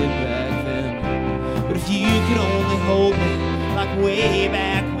they did back then, but if you could only hold me like way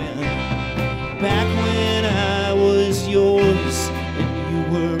back when I was yours and you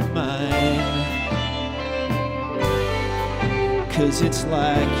were mine. 'Cause it's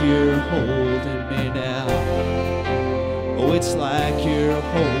like you're holding me now. Oh, it's like you're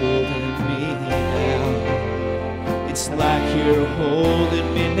holding me now. It's like you're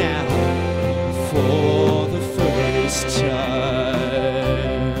holding me now for the first time.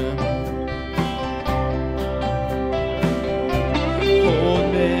 Hold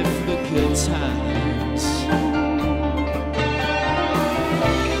me for the good times.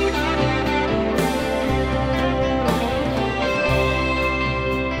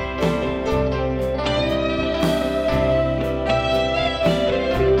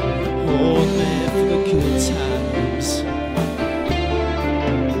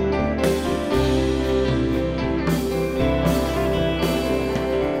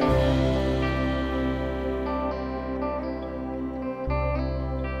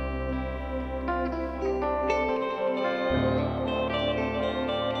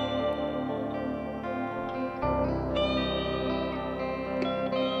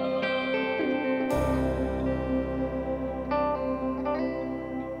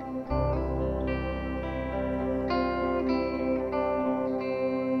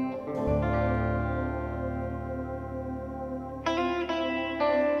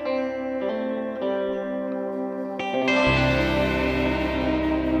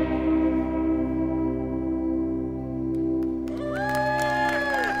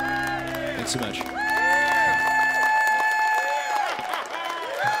 so much.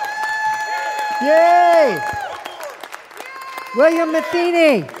 Yay! William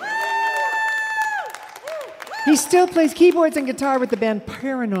Matheny. He still plays keyboards and guitar with the band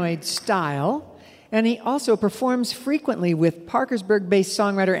Paranoid Style, and he also performs frequently with Parkersburg-based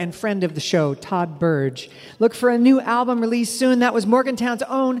songwriter and friend of the show, Todd Burge. Look for a new album released soon. That was Morgantown's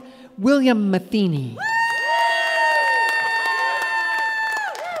own William Matheny.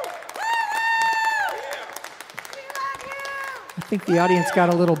 I think the audience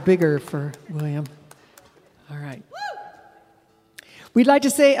got a little bigger for William. All right. We'd like to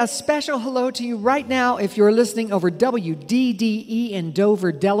say a special hello to you right now if you're listening over WDDE in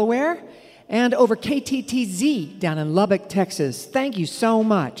Dover, Delaware, and over KTTZ down in Lubbock, Texas. Thank you so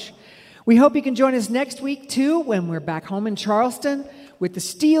much. We hope you can join us next week, too, when we're back home in Charleston with the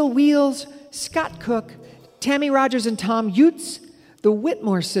Steel Wheels, Scott Cook, Tammy Rogers and Tom Utes, the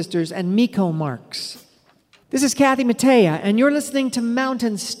Whitmore Sisters, and Miko Marks. This is Kathy Mattea, and you're listening to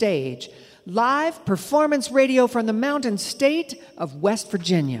Mountain Stage, live performance radio from the Mountain State of West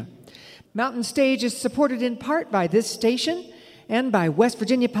Virginia. Mountain Stage is supported in part by this station and by West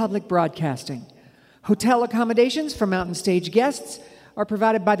Virginia Public Broadcasting. Hotel accommodations for Mountain Stage guests are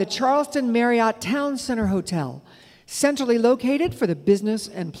provided by the Charleston Marriott Town Center Hotel, centrally located for the business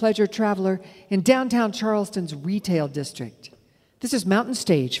and pleasure traveler in downtown Charleston's retail district. This is Mountain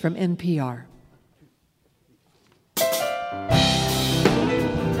Stage from NPR.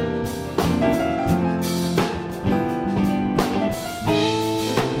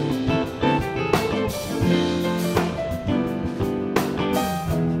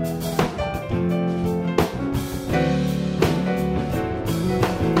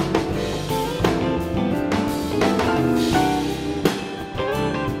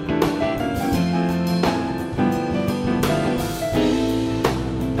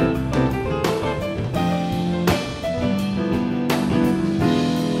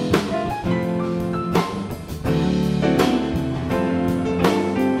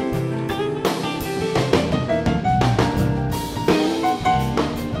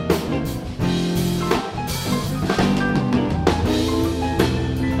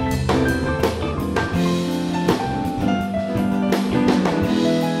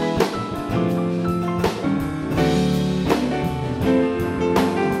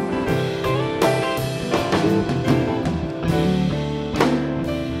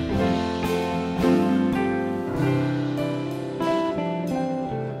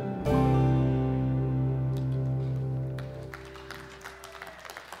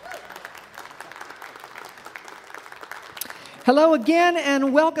 Hello again,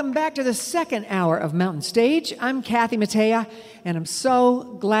 and welcome back to the second hour of Mountain Stage. I'm Kathy Mattea, and I'm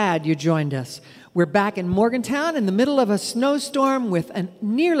so glad you joined us. We're back in Morgantown in the middle of a snowstorm with a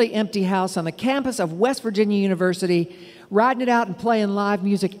nearly empty house on the campus of West Virginia University, riding it out and playing live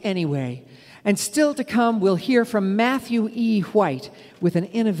music anyway. And still to come, we'll hear from Matthew E. White with an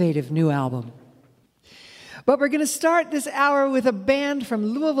innovative new album. But we're going to start this hour with a band from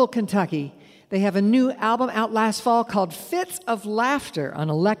Louisville, Kentucky. They have a new album out last fall called Fits of Laughter on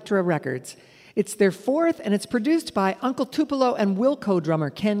Elektra Records. It's their fourth, and it's produced by Uncle Tupelo and Wilco drummer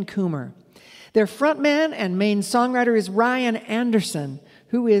Ken Coomer. Their frontman and main songwriter is Ryan Anderson,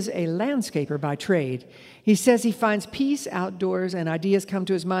 who is a landscaper by trade. He says he finds peace outdoors and ideas come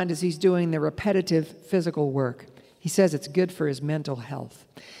to his mind as he's doing the repetitive physical work. He says it's good for his mental health.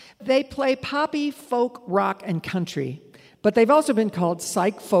 They play poppy, folk, rock, and country. But they've also been called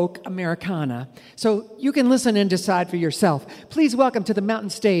Psych Folk Americana. So you can listen and decide for yourself. Please welcome to the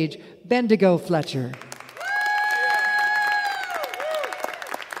Mountain Stage, Bendigo Fletcher.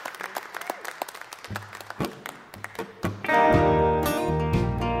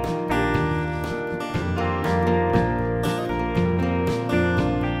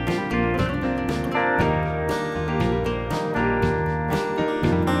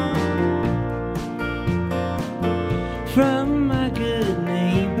 From my good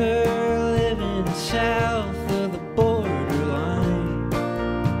neighbor living south of the borderline,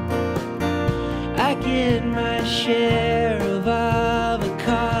 I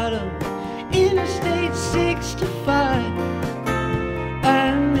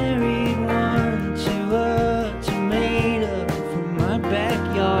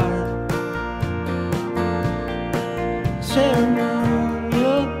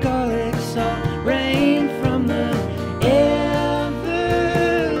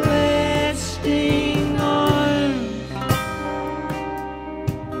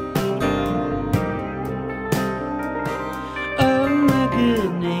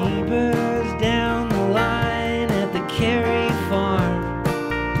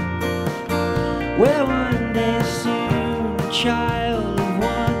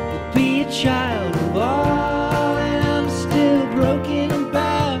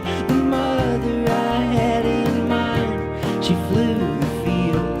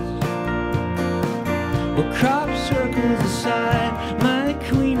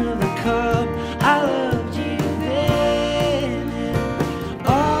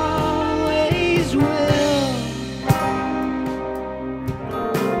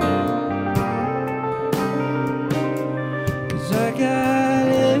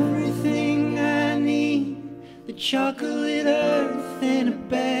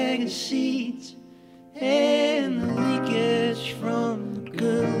bag of seeds and the leakage from the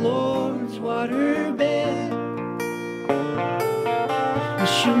good Lord's waterbed.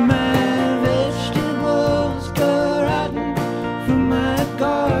 Should my vegetables go rotten from my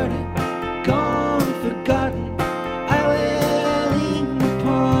garden, gone forgotten, I will eat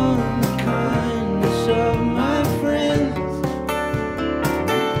upon the kindness of my friends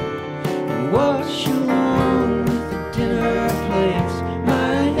and wash along with the dinner plates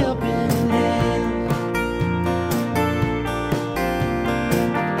my helping hands.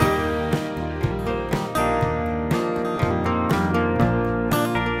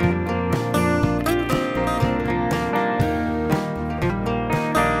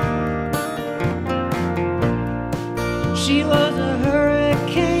 She was a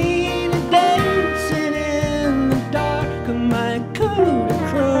hurricane dancing in the dark of my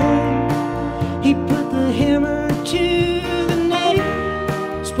Kodachrome. He put the hammer to the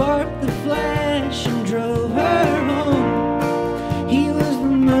nail, sparked the flash and drove her home. He was the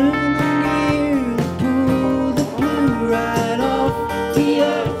moon that nearly pulled the blue right off the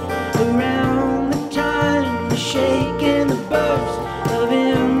earth around the time the shake and the burst of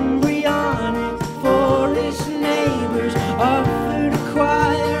embryonic forest neighbors offered a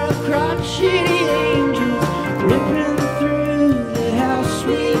choir of crotchety angels ripping through the house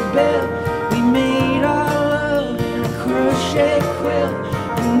we built. We made our love in a crochet quilt,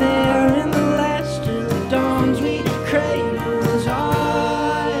 and there in the last of the dawns we cradled was all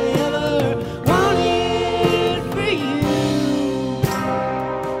I ever wanted for you.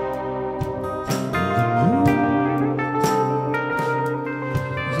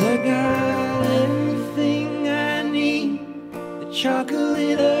 I got everything I need, the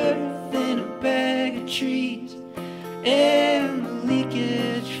chocolate earth and a bag of trees, and the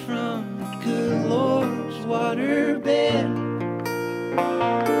leakage from the good Lord's waterbed.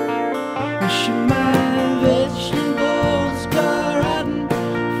 Should my vegetables go rotten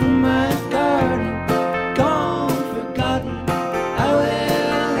from my garden, gone forgotten, I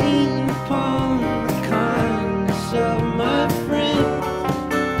will eat upon the kindness of my friends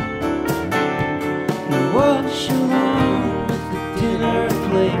and wash along with the dinner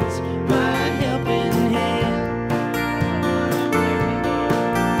plates my helping hand.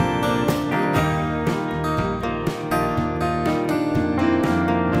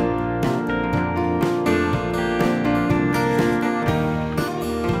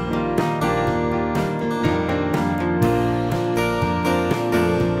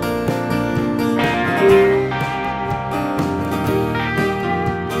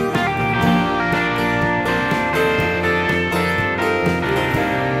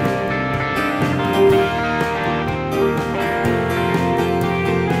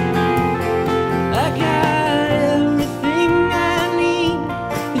 I got everything I need,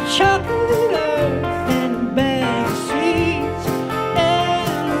 the chocolate earth and a bag of seeds,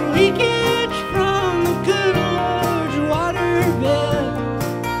 and the leakage from the good Lord's waterbed.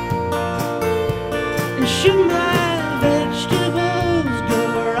 And should my vegetables go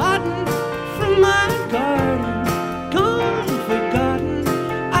rotten from my garden, gone forgotten,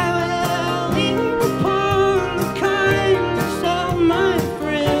 I will eat upon the kindness of my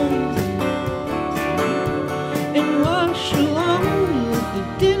friends and wash along with the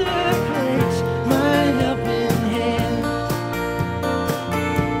dinner plates my helping hand.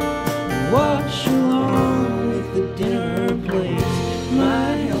 Wash along with the dinner plates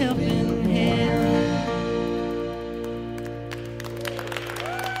my helping hand.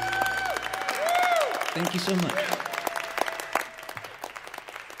 Thank you so much.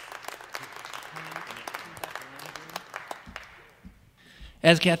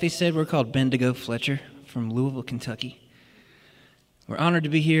 As Kathy said, we're called Bendigo Fletcher from Louisville, Kentucky. We're honored to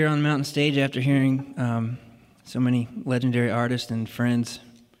be here on the Mountain Stage after hearing so many legendary artists and friends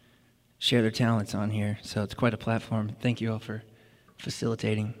share their talents on here. So it's quite a platform. Thank you all for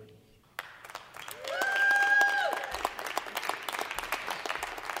facilitating.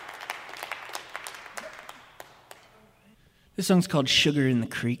 This song's called Sugar in the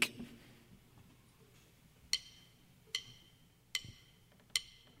Creek.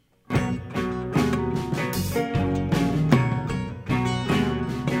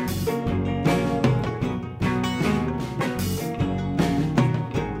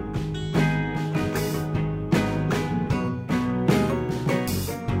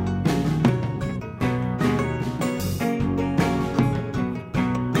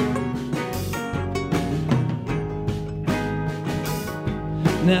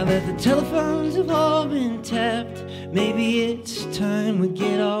 Now that the telephones have all been tapped, maybe it's time we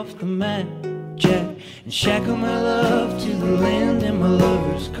get off the mat, Jack. and shackle my love to the land and my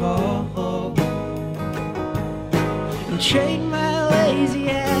lover's call, and trade my lazy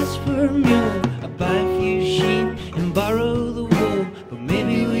ass for a mule. I buy a few sheep and borrow the wool, but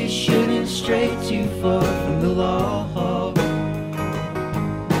maybe we shouldn't stray too far from the law.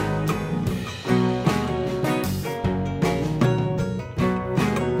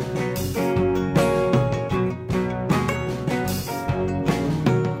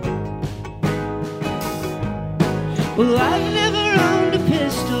 Well, I've never owned a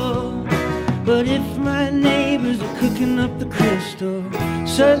pistol, but if my neighbors are cooking up the crystal,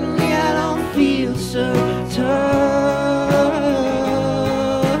 suddenly I don't feel so tough.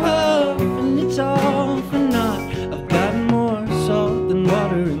 And it's all for naught. I've got more salt than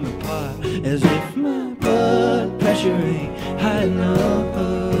water in the pot, as if my blood pressure ain't high enough.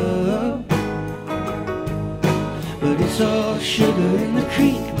 But it's all sugar in the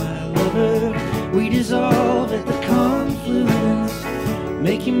creek, my lover. We dissolve at the confluence,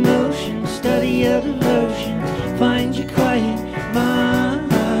 make emotion, study your devotion, find your quiet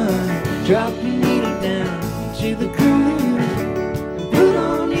mind, drop your needle down to the groove, put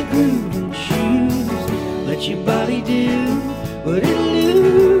on your grooving shoes, let your body do what it'll do.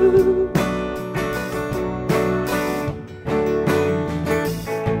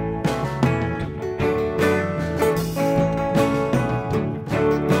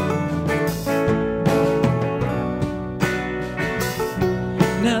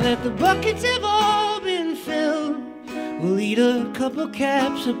 The buckets have all been filled. We'll eat a couple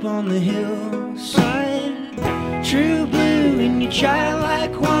caps up on the hillside. True blue in your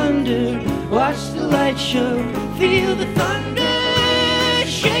childlike wonder. Watch the light show, feel the thunder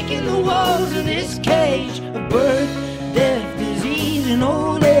shaking the walls of this cage of birth, death, disease, and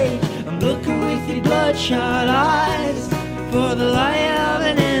old age. I'm looking with your bloodshot eyes for the light of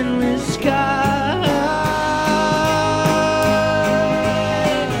an endless sky.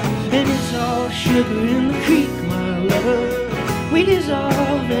 Sugar in the creek, my lover. We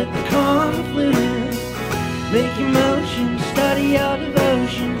dissolve at the confluence, make emotion, study your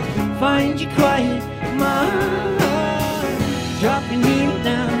devotion, find your quiet mind, drop your needle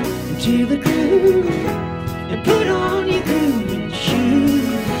down into the groove, and put on your grooving shoes,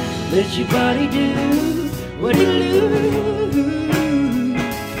 let your body do what it do.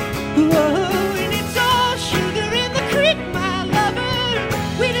 Whoa.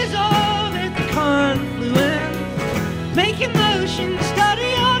 Make emotion, study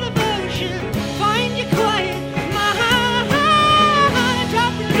your devotion, find your quiet mind,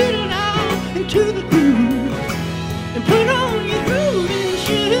 drop your needle down into the groove, and put on your grooving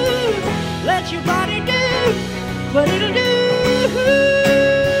shoes, let your body do what it'll do.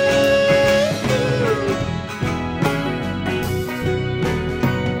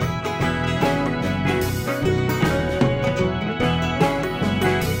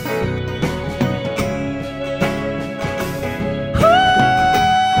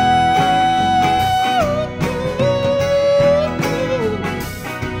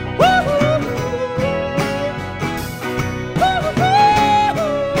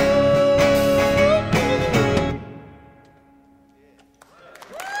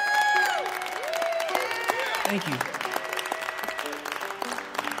 Thank you.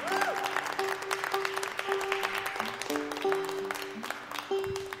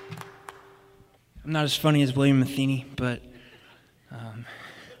 I'm not as funny as William Matheny, but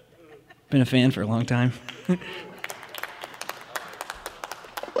been a fan for a long time.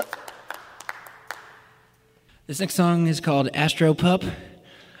 This next song is called Astro Pup,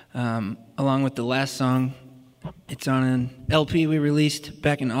 along with the last song. It's on an LP we released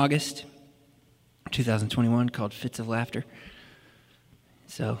back in August 2021 called Fits of Laughter.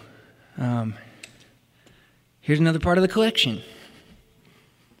 So, here's another part of the collection.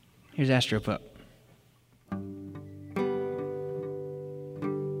 Here's Astro Pup.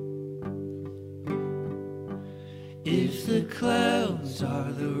 If the clouds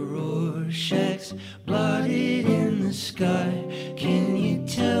are the Rorschachs blotted in the sky, can you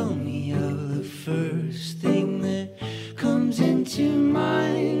tell me of the first thing that comes into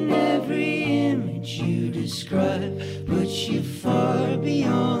mind? Every image you describe puts you far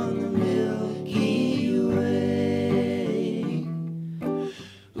beyond the Milky Way.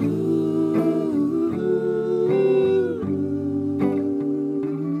 Ooh.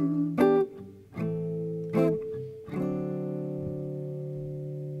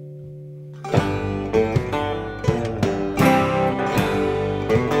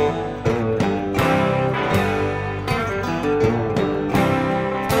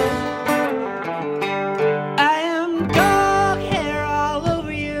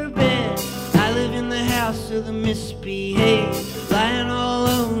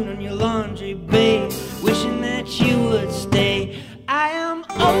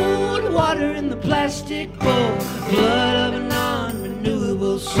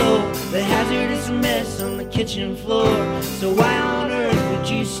 kitchen floor. So why on earth would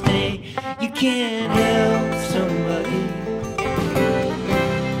you stay? You can't help somebody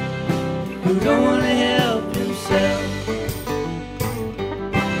who don't want to help himself.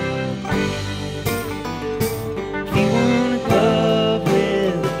 If you want to love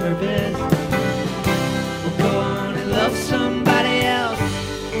with a purpose, well, go on and love somebody else.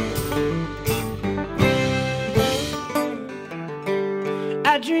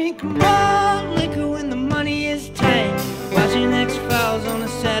 I drink more liquor when the money is tight, watching X-Files on a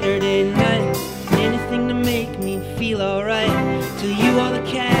Saturday night. Anything to make me feel alright, till you all the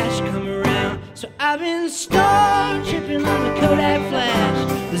cash come around. So I've been star tripping on the Kodak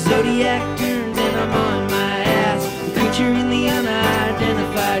flash. The Zodiac turns and I'm on my ass. The creature in the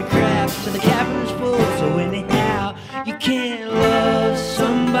unidentified craft. So the cabin's full, so anyhow, you can't love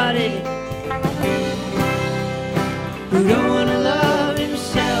somebody who don't want to love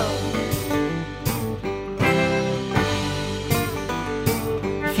himself.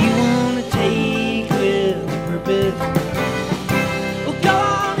 If you want to take with a purpose, well, go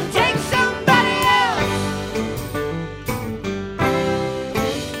on and take somebody else.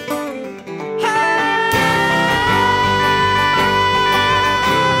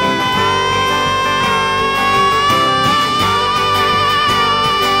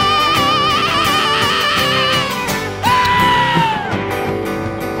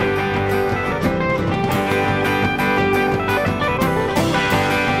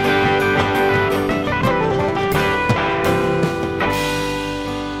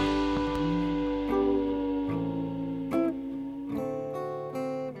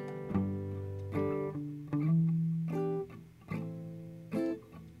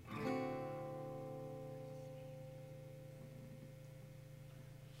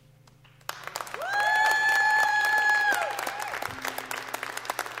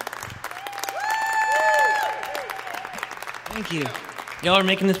 Thank you. Y'all are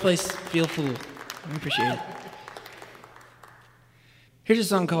making this place feel full. I appreciate it. Here's a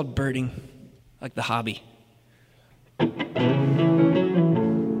song called Birding, like the hobby.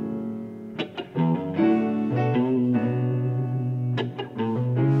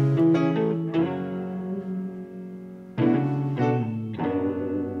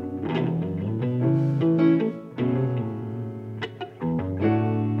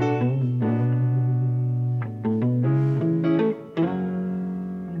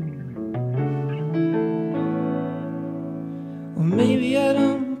 Maybe I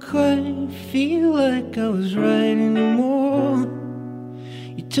don't quite feel like I was right anymore.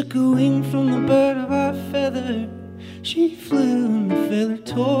 You took a wing from the bird of our feather. She flew and the feather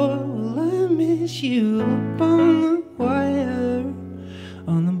tore. Well, I miss you up on the wire,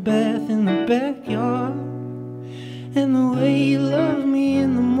 on the bath in the backyard, and the way you love me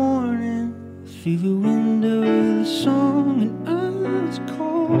in the morning through the window with a song and ice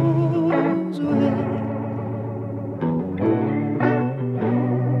calls away.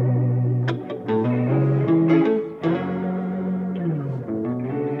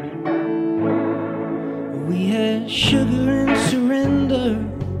 We had sugar and surrender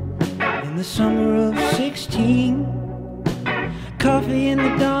in the summer of 16. Coffee in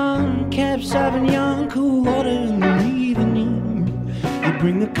the dawn, Cab Sauvignon, cool water in the evening. You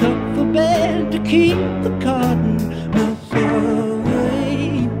bring a cup for bed to keep the cotton mouth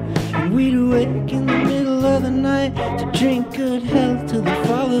away. And we'd awake in the middle of the night to drink good health till the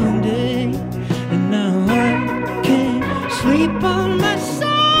following day. And now I can't sleep on my side.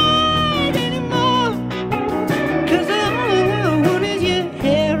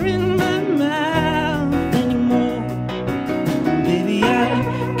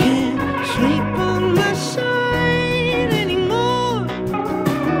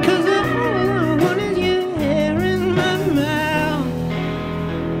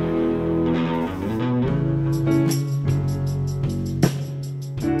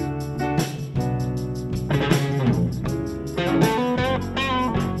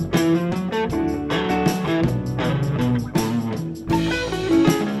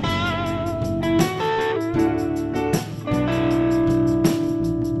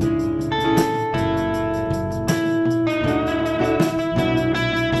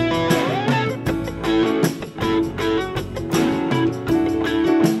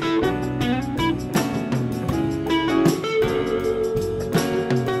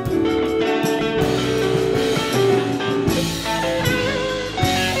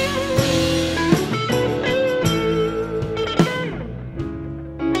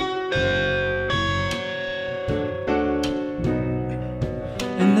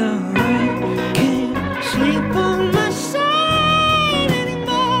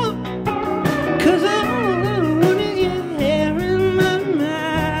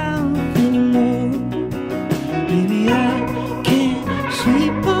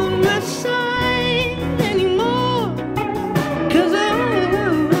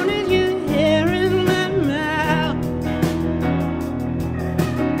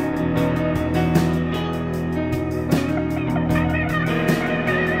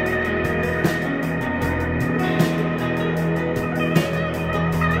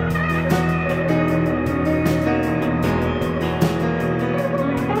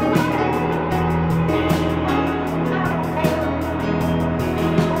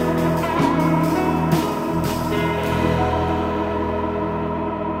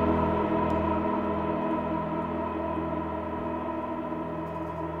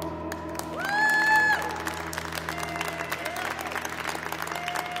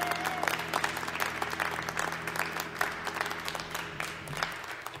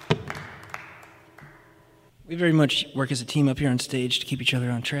 We very much work as a team up here on stage to keep each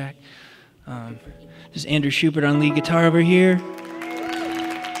other on track. This is Andrew Schubert on lead guitar over here.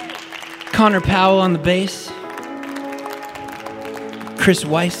 Connor Powell on the bass. Chris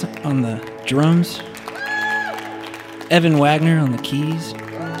Weiss on the drums. Evan Wagner on the keys.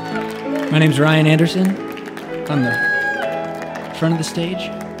 My name's Ryan Anderson on the front of the stage.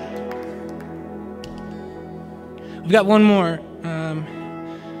 We've got one more.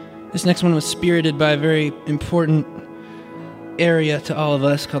 This next one was spirited by a very important area to all of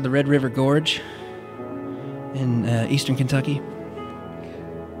us called the Red River Gorge in eastern Kentucky.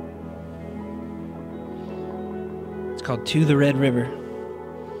 It's called To the Red River.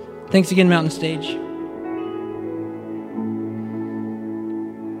 Thanks again, Mountain Stage.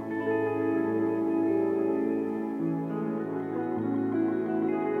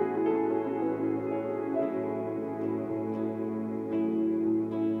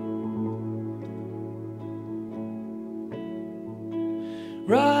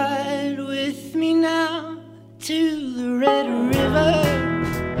 Ride with me now to the Red River.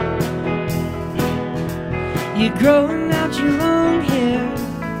 You're growing out your long hair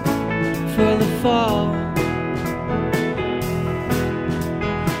for the fall.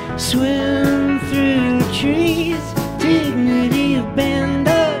 Swim through the trees, dignity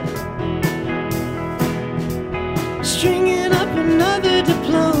abandoned. Stringing up another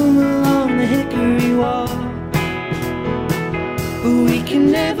diploma along the hickory wall. We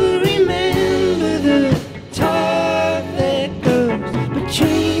can never remember the talk that goes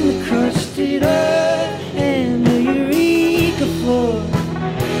between the crusted earth and the Eureka floor.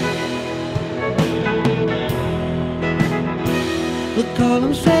 Look, all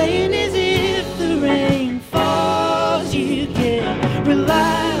I'm saying is if the rain falls, you can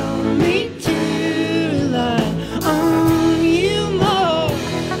rely on me to rely on you more.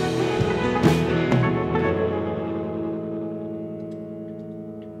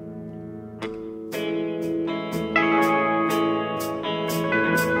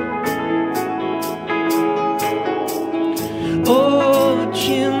 Oh,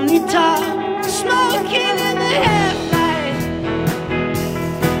 chimney top, smoking in the half-light.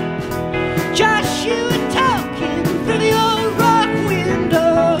 Joshua talking through the old rock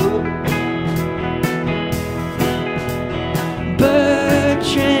window.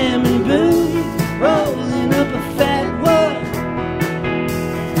 Bertram and Boone rolling up a fat one.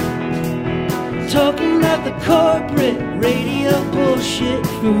 Talking about the corporate radio bullshit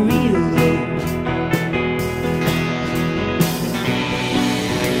for real though.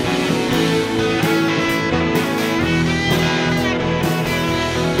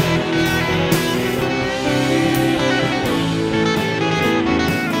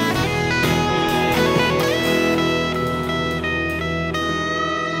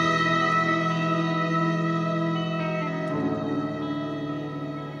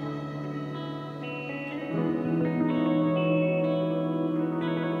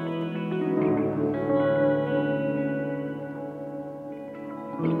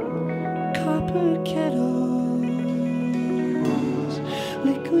 Copper kettles,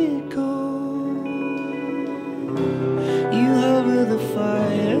 liquid gold. You hover the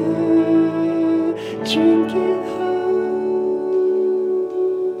fire, drink it whole.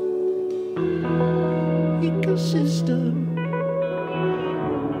 Ecosystem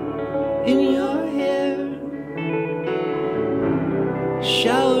in your hair,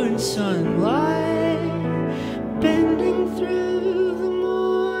 shower and sunlight bending through.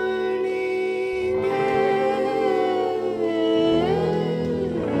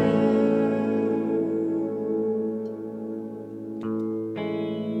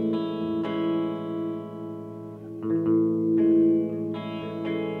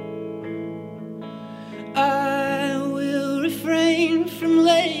 I will refrain from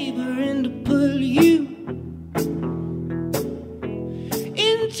laboring to pull you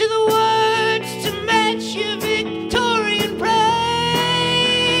into the words to match your Victorian pride.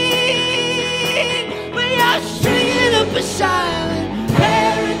 When you're stringing up a silent,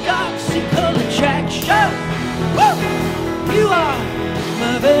 paradoxical attraction. Woo! You are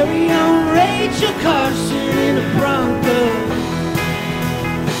my very own Rachel Carson in a Bronco.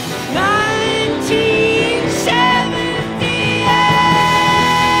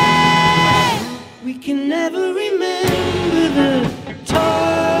 1978. We can never remember the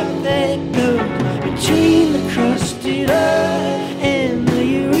talk that goes between the crusted earth and the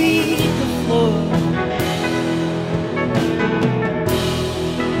Eureka floor.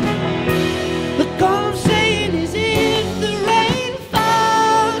 Look, all I'm saying is if the rain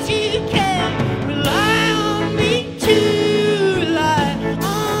falls, you can rely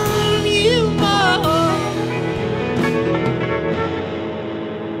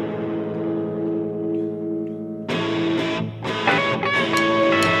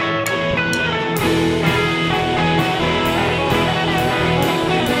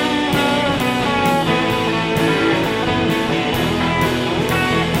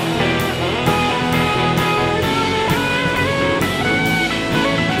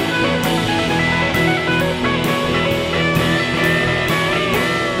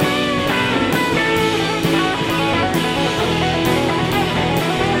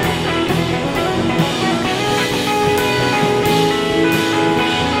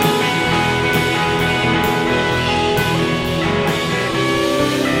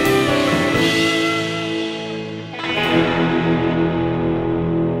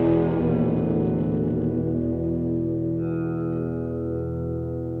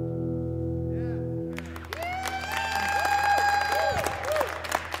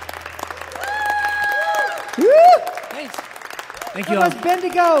from y'all. us,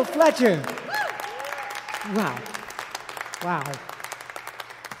 Bendigo Fletcher. Wow. Wow.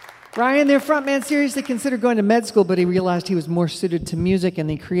 Ryan, their frontman, seriously considered going to med school, but he realized he was more suited to music and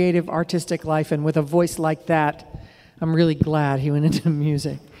the creative, artistic life. And with a voice like that, I'm really glad he went into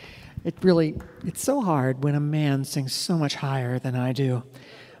music. It's so hard when a man sings so much higher than I do.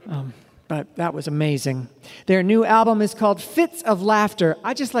 But that was amazing. Their new album is called Fits of Laughter.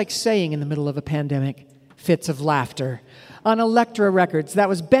 I just like saying in the middle of a pandemic, Fits of Laughter. On Elektra Records, that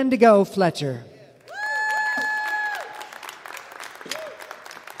was Bendigo Fletcher.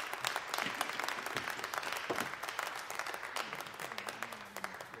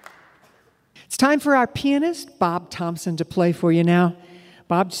 It's time for our pianist, Bob Thompson, to play for you now.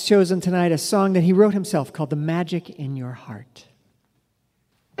 Bob's chosen tonight a song that he wrote himself called The Magic in Your Heart.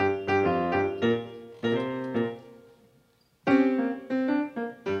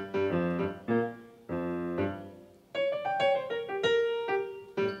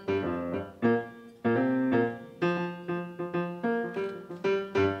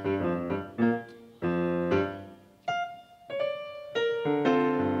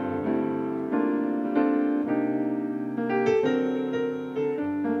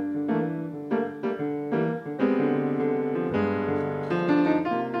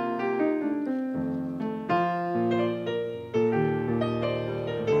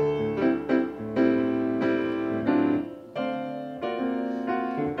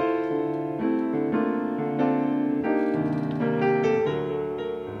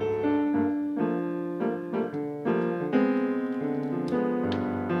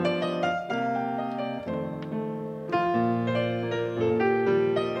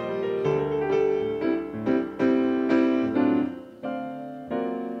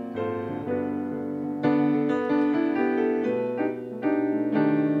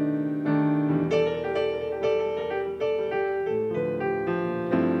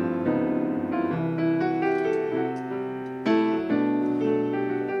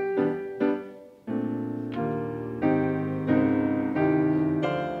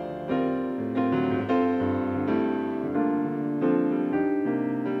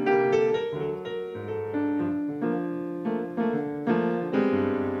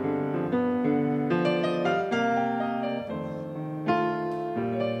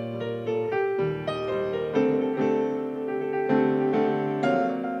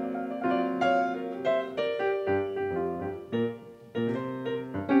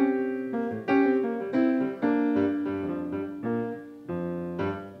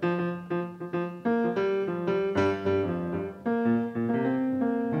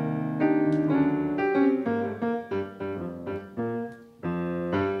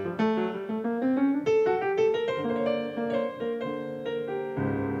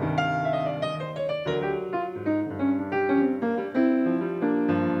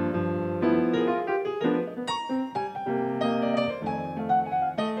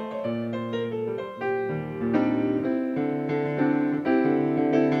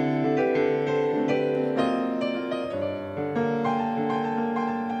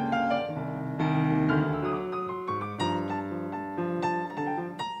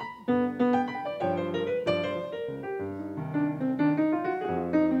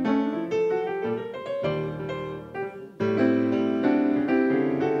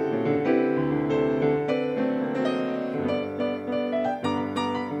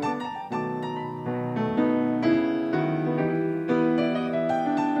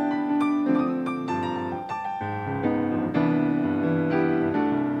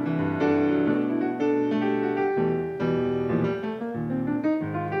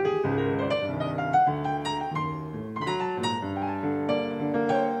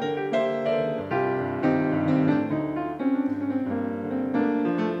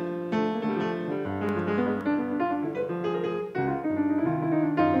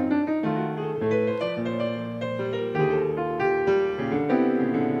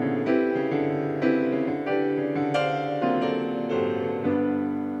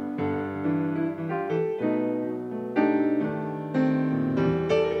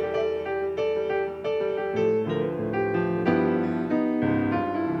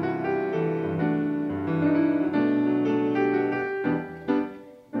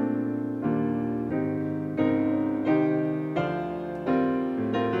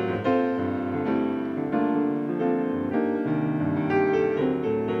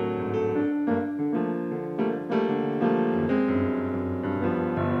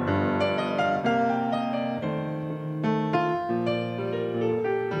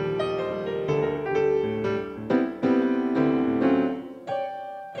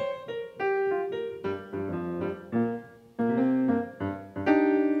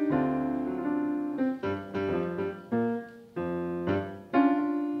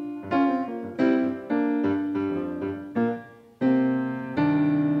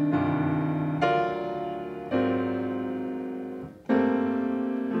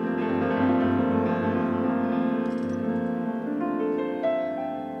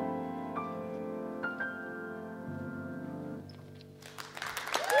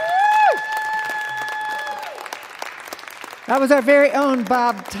 That was our very own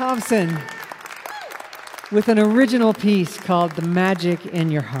Bob Thompson with an original piece called The Magic in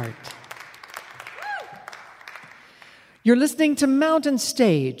Your Heart. You're listening to Mountain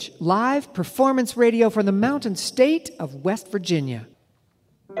Stage, live performance radio from the Mountain State of West Virginia.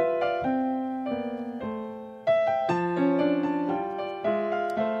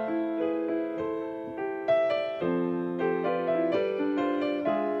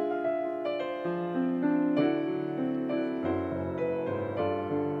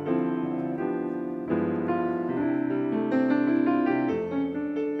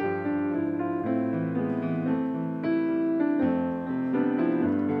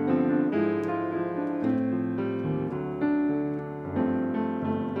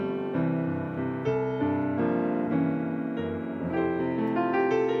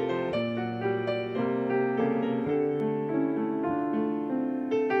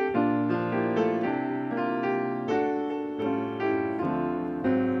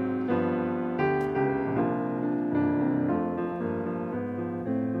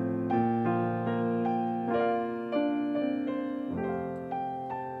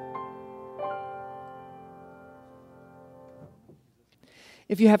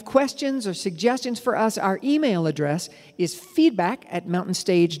 If you have questions or suggestions for us, our email address is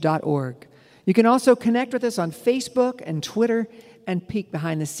feedback@mountainstage.org. You can also connect with us on Facebook and Twitter and peek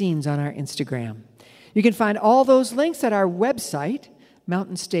behind the scenes on our Instagram. You can find all those links at our website,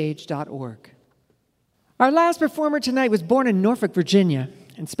 mountainstage.org. Our last performer tonight was born in Norfolk, Virginia,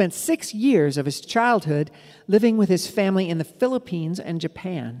 and spent 6 years of his childhood living with his family in the Philippines and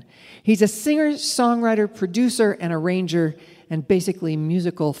Japan. He's a singer, songwriter, producer, and arranger, and basically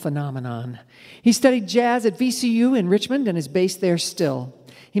musical phenomenon. He studied jazz at VCU in Richmond and is based there still.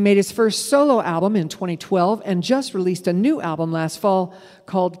 He made his first solo album in 2012 and just released a new album last fall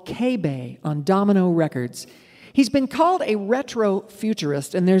called K-Bay on Domino Records. He's been called a retro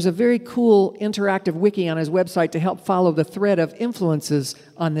futurist, and there's a very cool interactive wiki on his website to help follow the thread of influences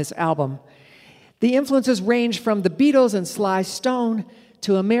on this album. The influences range from the Beatles and Sly Stone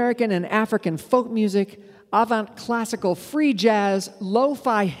to American and African folk music, avant classical free jazz,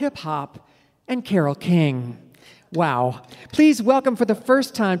 lo-fi hip-hop, and Carole King. Wow. Please welcome for the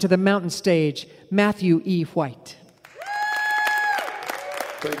first time to the Mountain Stage, Matthew E. White.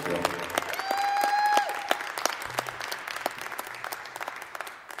 Thank you.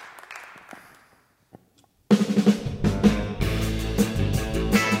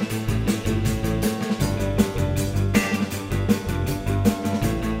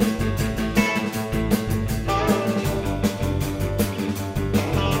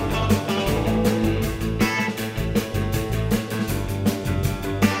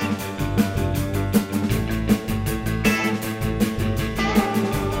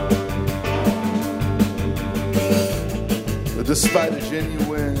 Despite a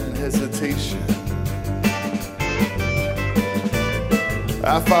genuine hesitation,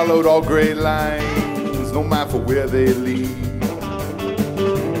 I followed all gray lines, no mind for where they lead.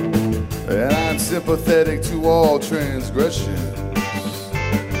 And I'm sympathetic to all transgressions.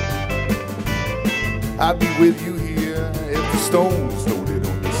 I'd be with you here if the stones floated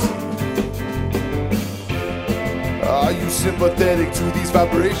on the sea. Are you sympathetic to these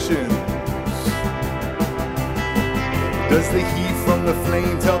vibrations? Does the heat from the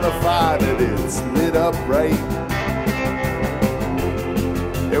flame tell the fire that it's lit up right?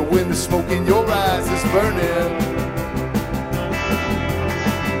 And when the smoke in your eyes is burning,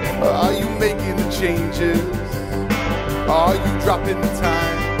 are you making the changes? Are you dropping the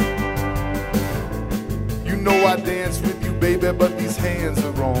time? You know I dance with you, baby, but these hands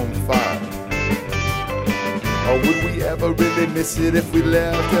are on fire. Or would we ever really miss it if we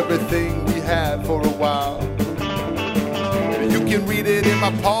left everything we had for a while? You can read it in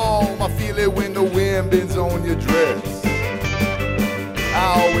my palm, I feel it when the wind bends on your dress.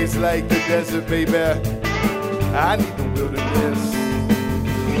 I always like the desert, baby, I need the wilderness.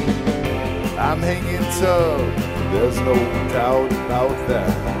 I'm hanging tough, there's no doubt about that.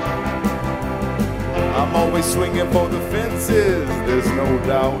 I'm always swinging for the fences, there's no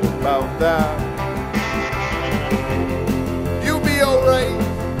doubt about that. You'll be alright,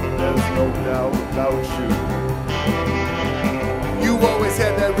 there's no doubt about you. You always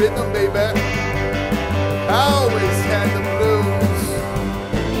had that rhythm, baby. I always had the blues.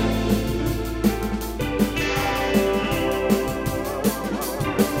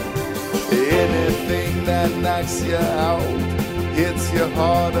 Anything that knocks you out hits you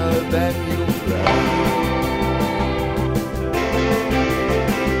harder than you like.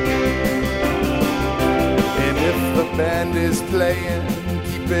 And if the band is playing,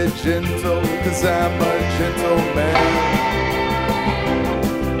 keep it gentle, 'cause I'm a gentleman.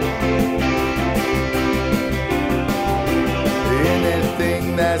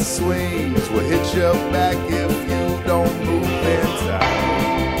 Anything that swings will hit your back if you don't move in time.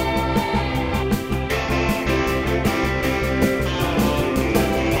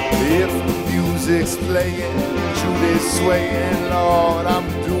 If the music's playing, Judy's swaying, Lord, I'm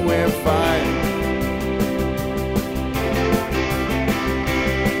doing fine.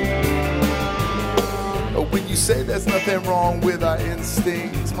 When you say there's nothing wrong with our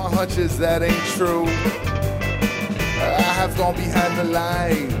instincts, my hunch is that ain't true. I have gone behind the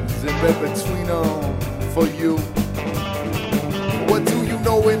lines and read between them for you. What do you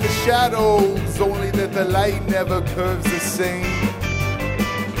know in the shadows? Only that the light never curves the same.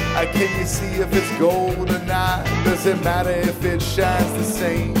 Can you see if it's gold or not? Does it matter if it shines the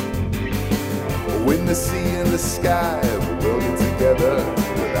same? When the sea and the sky were welded together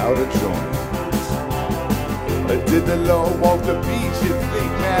without a joint. Did the Lord walk the beach? You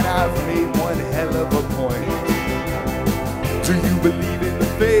think, man, I've made one hell of a point. Do you believe in the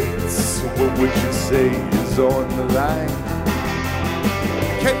fates? What would you say is on the line?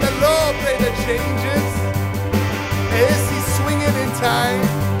 Can the Lord play the changes? Is he swinging in time?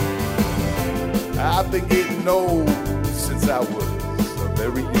 I've been getting old since I was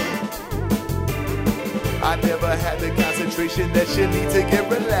very young. I never had the concentration that you need to get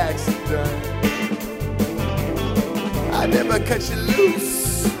relaxed and done. I never cut you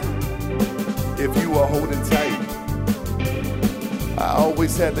loose if you were holding tight. I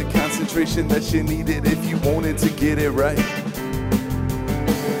always had the concentration that you needed if you wanted to get it right.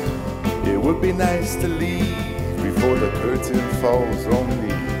 It would be nice to leave before the curtain falls on me.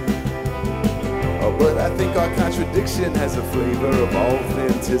 But I think our contradiction has a flavor of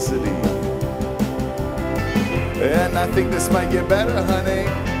authenticity. And I think this might get better, honey,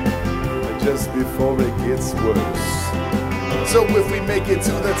 just before it gets worse. So if we make it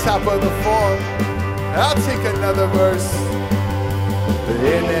to the top of the form, I'll take another verse.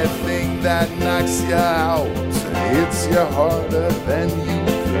 Anything that knocks you out hits you harder than you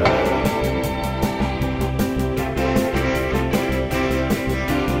fly.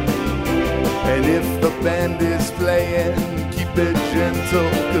 And if the band is playing, keep it gentle,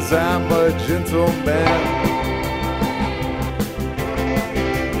 'cause I'm a gentleman.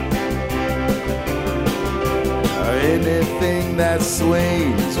 Anything that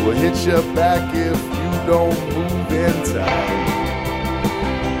swings will hit your back if you don't move in time.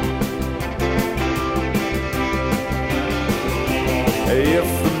 If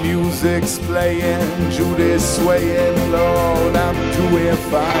the music's playing, Judy's swaying, Lord, I'm doing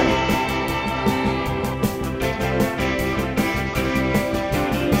fine.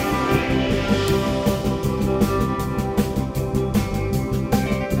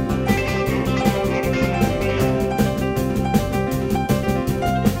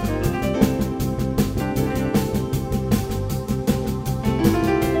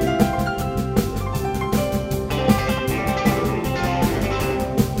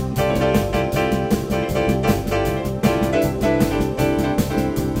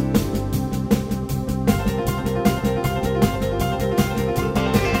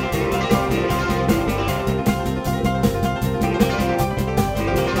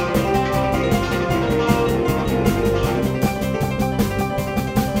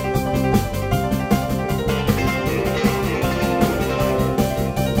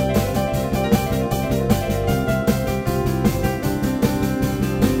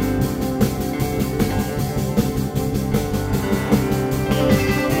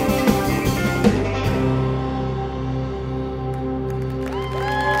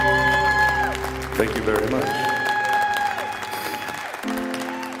 Thank you very much.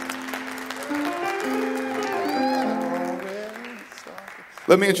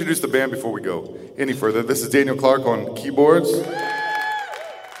 Let me introduce the band before we go any further. This is Daniel Clark on keyboards,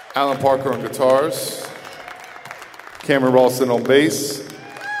 Alan Parker on guitars, Cameron Ralston on bass,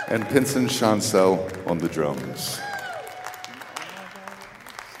 and Pinson Chancel on the drums.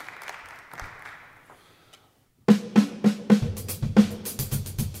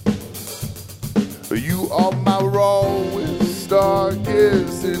 You are my rawest,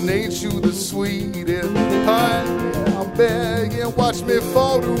 darkest, and ain't you the sweetest? Honey, I'm begging, watch me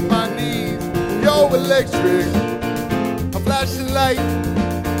fall to my knees. You're electric, a flashing light.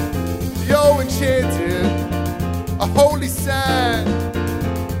 You're enchanted, a holy sign.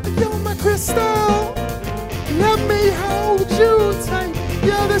 You're my crystal, let me hold you tight.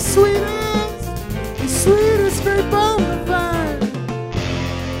 You're the sweetest grape on the vine.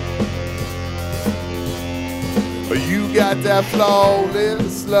 You got got that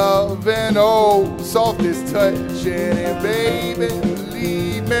flawless love and oh, softest touching. And baby,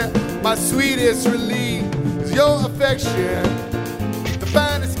 believe me, my sweetest relief is your affection, the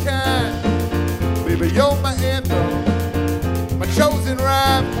finest kind. Baby, you're my anthem, my chosen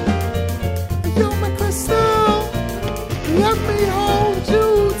rhyme. You're my crystal, let me hold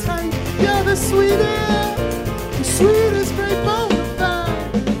you tight. You're the sweetest grape on the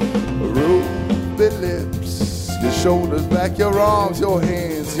vine. Ruby lips, your shoulders back, your arms, your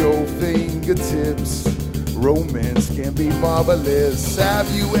hands, your fingertips. Romance can be marvelous. Have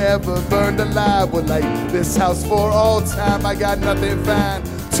you ever burned alive with like this house for all time? I got nothing fine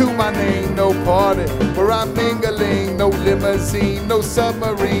to my name, no party where I'm mingling, no limousine, no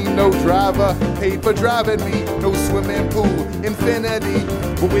submarine, no driver paid for driving me, no swimming pool, infinity.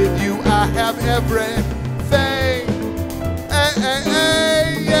 But with you I have everything. Hey, hey,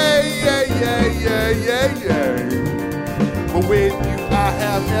 hey, yeah, yeah, yeah, yeah, yeah, yeah. But with you I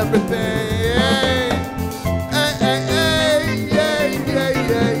have everything. Hey, hey, hey, yeah, yeah, yeah,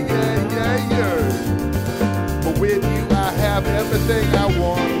 yeah, yeah, yeah. But with you I have everything I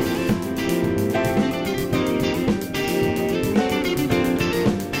want.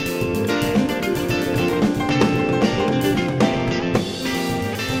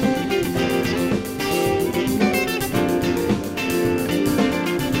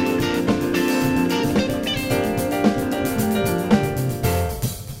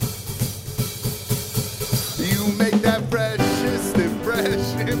 You make that freshest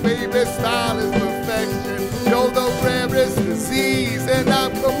impression, baby, style is perfection. You're the rarest disease, and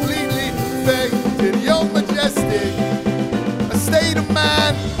I'm completely affected. You're majestic, a state of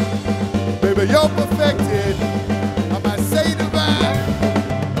mind. Baby, you're perfected, I might say divine.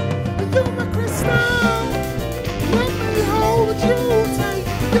 You're my crystal, let me hold you tight.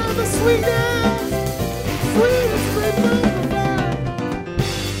 You're the sweetest grape on the vine.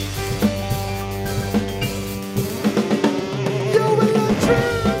 You're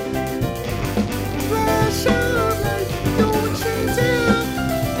electric, passion like you're enchanted.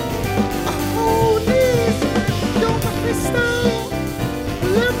 I hold this, you're my crystal.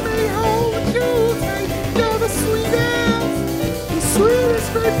 Let me hold you tight. You're the sweetest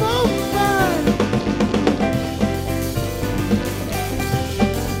grape on the vine.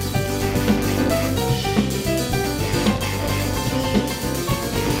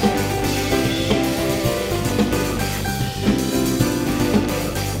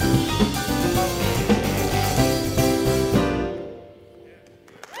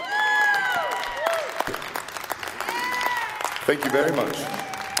 Thank you very much.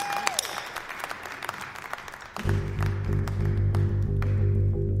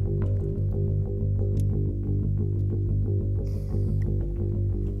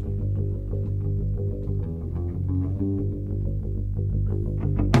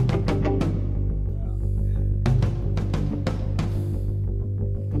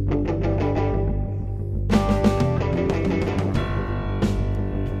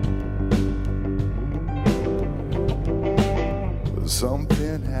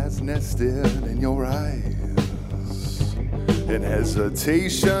 Something has nested in your eyes, and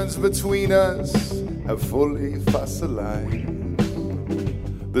hesitations between us have fully fossilized.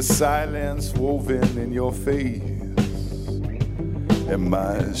 The silence woven in your face, and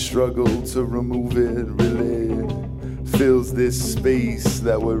my struggle to remove it really fills this space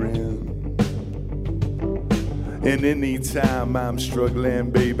that we're in. And anytime I'm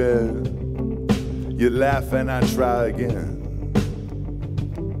struggling, baby, you laugh and I try again.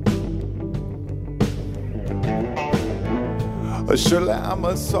 Surely I'm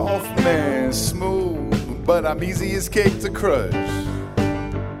a soft man, smooth, but I'm easy as cake to crush.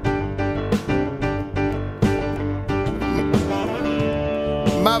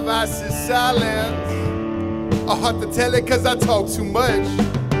 My voice is silent, hard to tell it cause I talk too much.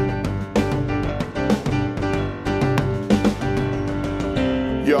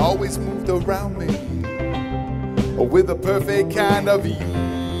 You always moved around me with a perfect kind of ease.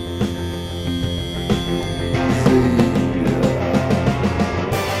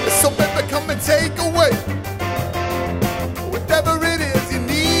 So baby, come and take away whatever it is you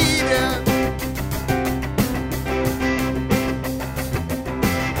need.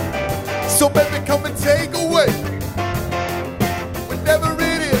 So baby, come and take away whatever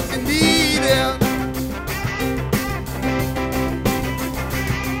it is you need.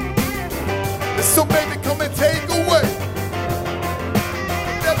 So baby, come and take away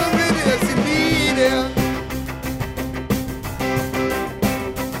whatever it is you need.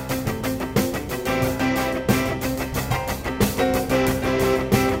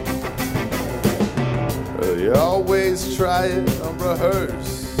 try it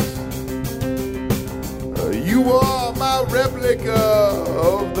unrehearsed. You are my replica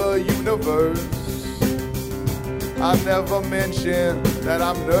of the universe. I never mention that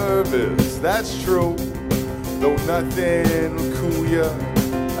I'm nervous, that's true. Though nothing will cool ya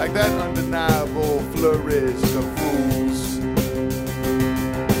like that undeniable flourish of fools.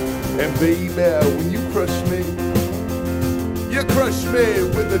 And baby, when you crush me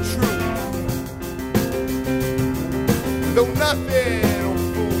with the truth. Though nothing will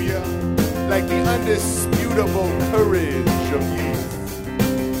fool ya like the undisputable courage of youth.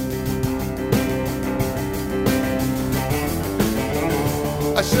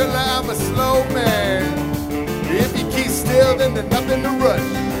 Surely I'm a slow man. If you keep still, then there's nothing to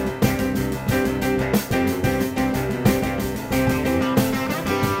rush.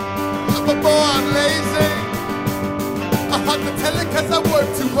 Before I'm lazy, I hard to tell it 'cause I work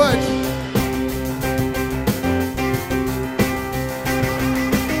too much.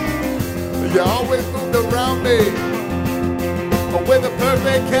 You always moved around me with the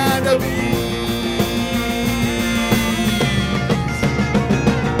perfect kind of ease.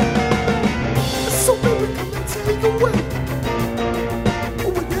 So baby, come and take away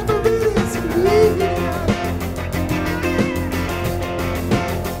whatever it is you need.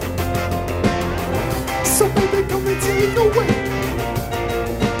 So baby, come and take away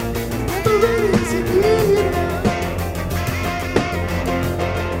whatever it is you need.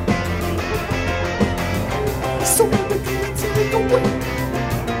 So baby, come and take away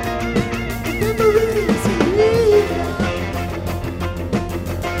whatever it is you need.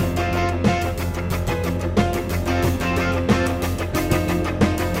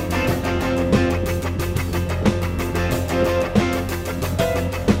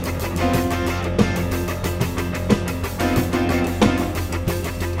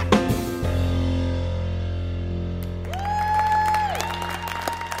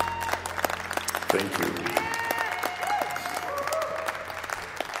 Thank you.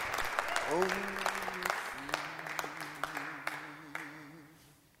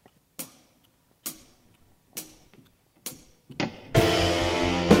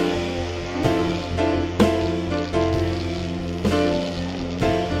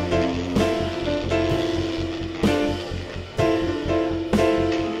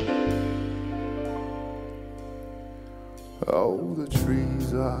 Oh, the trees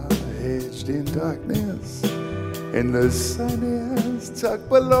are hedged in darkness, and the sun is tucked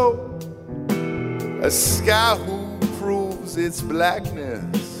below. A sky who proves its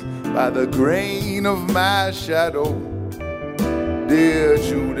blackness by the grain of my shadow. Dear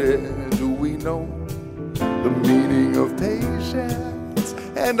Judy, do we know the meaning of patience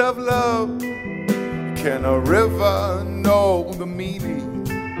and of love? Can a river know the meaning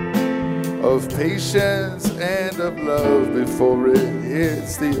of patience and of love before it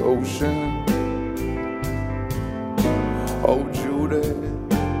hits the ocean? Oh, Judy,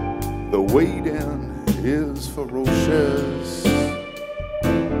 the waiting is ferocious.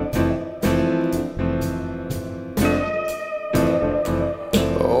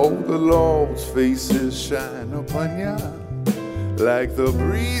 Oh, the Lord's faces shine upon ya like the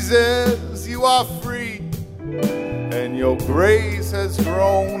breezes. You are free, and your grace has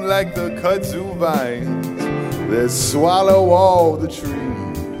grown like the kudzu vines that swallow all the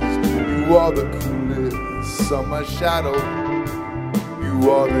trees. You are the coolest summer shadow. You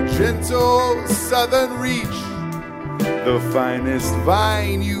are the gentle southern reach, the finest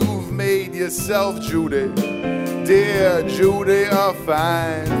vine you've made yourself, Judy. Dear Judy, a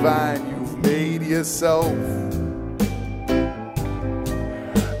fine vine you've made yourself.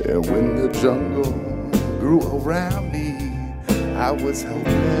 And when the jungle grew around me, I was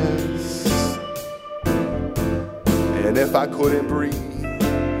helpless. And if I couldn't breathe,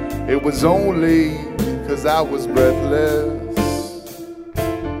 it was only 'cause I was breathless.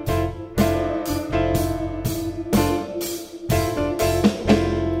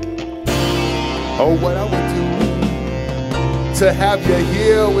 Oh, what I would do to have you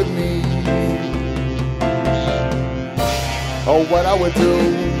here with me. Oh, what I would do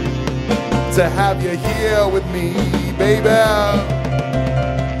to have you here with me, baby.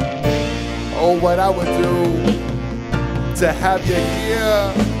 Oh, what I would do to have you here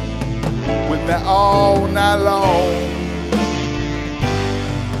with me all night long.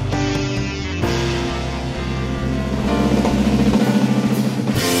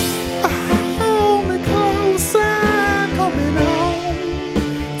 Hold me closer, coming home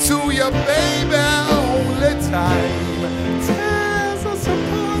to your baby only time. Tears us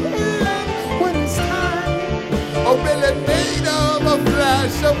apart when it's time. Oh, really made of a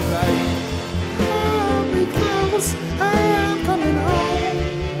flash of light. Hold me close.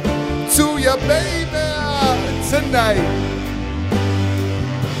 tonight.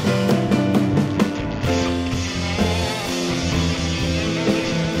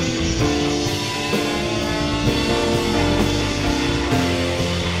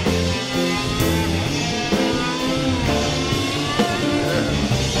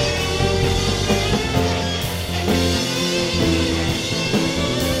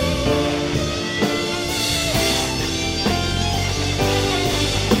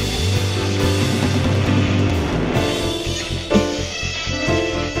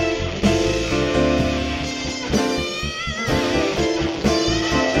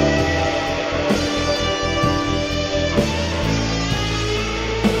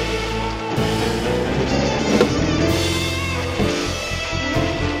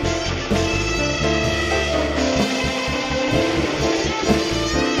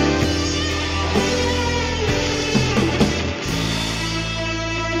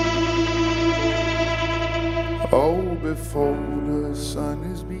 Before the sun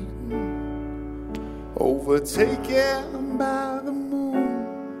is beaten, overtaken by the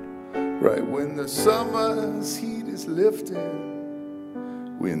moon, right when the summer's heat is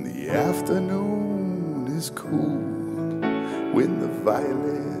lifting, when the afternoon is cool, when the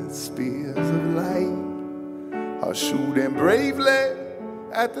violet spears of light are shooting bravely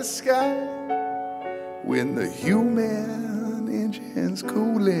at the sky, when the human engine's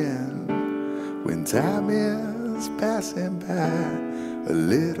cooling, when time is passing by a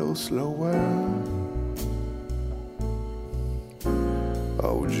little slower.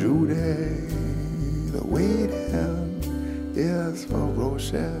 Oh, Judy, the waiting is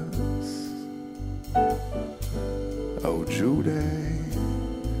ferocious. Oh, Judy,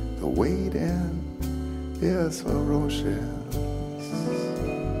 the waiting is ferocious.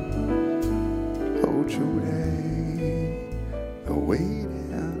 Oh, Judy, the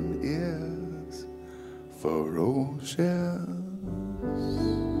waiting is ferocious.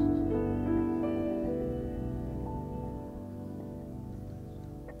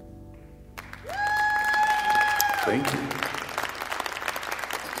 Thank you.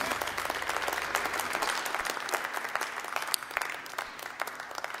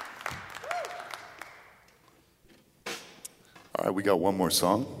 All right, we got one more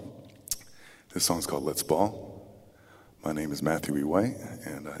song. This song's called Let's Ball. My name is Matthew E. White,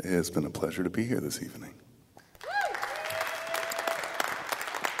 and it has been a pleasure to be here this evening.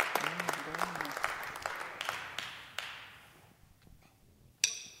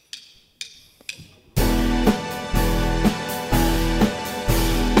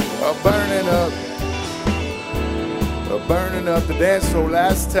 Burning up the dance floor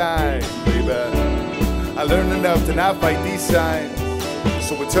last time, baby. I learned enough to not fight these signs,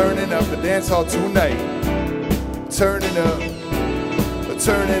 so we're turning up the dance hall tonight. Turning up,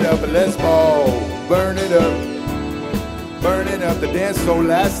 and let's ball. Burn it up, burning up the dance floor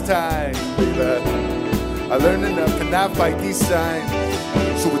last time, baby. I learned enough to not fight these signs,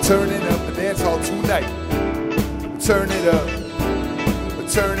 so we're turning up the dance hall tonight. Turn it up,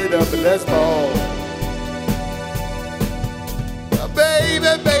 and let's ball. Baby,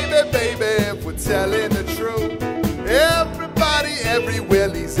 if we're telling the truth, everybody, everywhere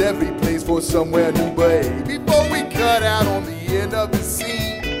leaves every place for somewhere new. But before we cut out on the end of the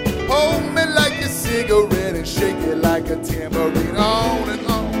scene, hold me like a cigarette and shake it like a tambourine. On and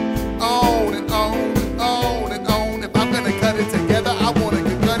on, on and on and on and on. If I'm gonna cut it together, I wanna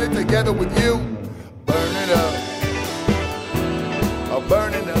cut it together with you. Burn it up,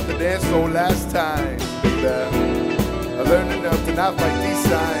 burning up the dance floor last time, baby. I learned enough to not fight these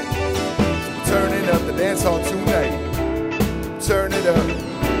signs, so we're turning up the dance hall tonight. Turn it up, and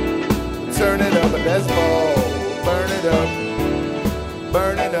let's ball.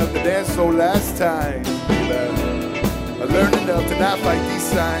 Burning up the dance floor last time, baby. I learned enough to not fight these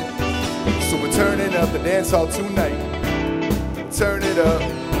signs, so we're turning up the dance hall tonight. Turn it up,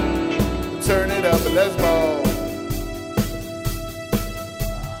 and let's ball.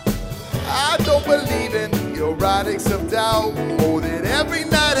 I don't believe in erotics of doubt, or that every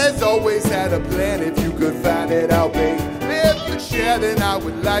night has always had a plan. If you could find it out, babe, if you share, then I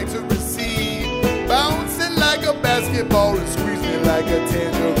would like to receive. Bouncing like a basketball and squeezing like a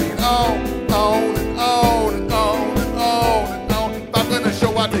tangerine. On and on and on and on and on. If I'm gonna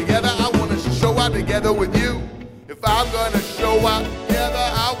show out together, I wanna show out together with you. If I'm gonna show out together,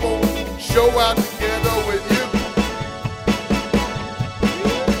 I won't show out together with you.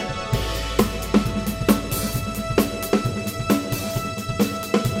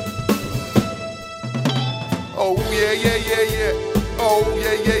 Oh yeah, yeah, yeah, yeah. Oh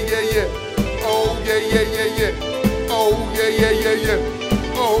yeah, yeah, yeah, yeah. Oh yeah, yeah, yeah, yeah. Oh yeah, yeah, yeah, yeah.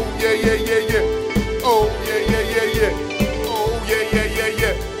 Oh yeah, yeah, yeah, yeah. Oh yeah, yeah, yeah, yeah.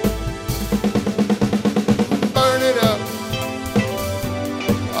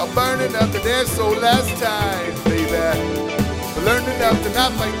 dance floor last time, baby. But learned enough to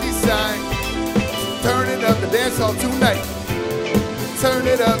not fight these signs. Turning up the dance hall tonight. Turn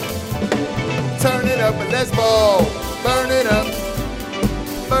it up and let's ball. Burn it up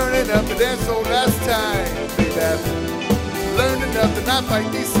the dance floor last time, baby. Learned enough to not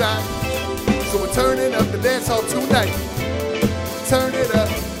fight these signs. So we're turning up the dance hall tonight. Turn it up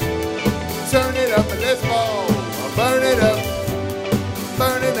and let's ball. Burning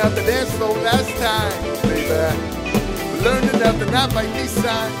up the dance floor last time, baby. Learned enough to not fight these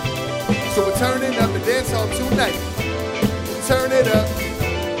signs. So we're turning up the dance hall tonight. Turn it up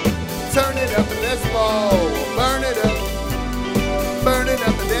and let's ball. Burning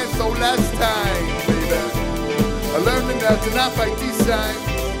up the dance floor last time, baby. I learned enough to not fight these signs.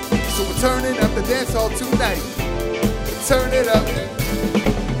 So we're turning up the dance hall tonight. Turn it up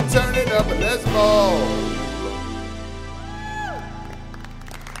and let's ball.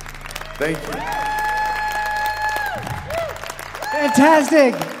 Thank you.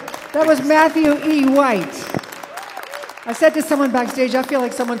 Fantastic. That was Matthew E. White. I said to someone backstage, I feel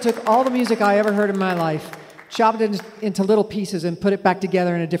like someone took all the music I ever heard in my life, chopped it into little pieces, and put it back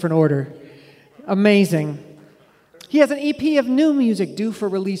together in a different order. Amazing. He has an EP of new music due for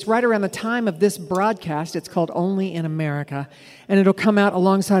release right around the time of this broadcast. It's called Only in America, and it'll come out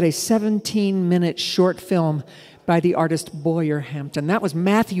alongside a 17-minute short film by the artist Boyer Hampton. That was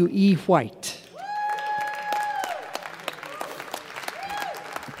Matthew E. White.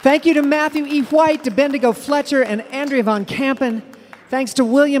 Thank you to Matthew E. White, to Bendigo Fletcher, and Andrea Von Kampen. Thanks to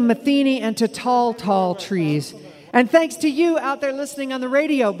William Matheny and to Tall, Tall Trees. And thanks to you out there listening on the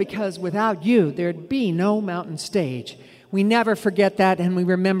radio, because without you, there'd be no Mountain Stage. We never forget that, and we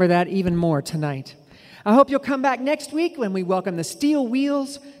remember that even more tonight. I hope you'll come back next week when we welcome the Steel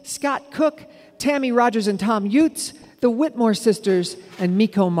Wheels, Scott Cook, Tammy Rogers and Tom Utes, the Whitmore Sisters, and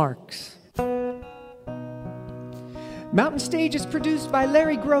Miko Marks. Mountain Stage is produced by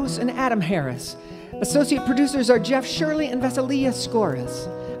Larry Gross and Adam Harris. Associate producers are Jeff Shirley and Vasilia Skoras.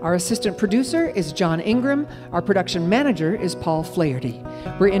 Our assistant producer is John Ingram. Our production manager is Paul Flaherty.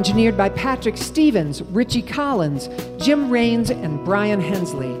 We're engineered by Patrick Stevens, Richie Collins, Jim Raines, and Brian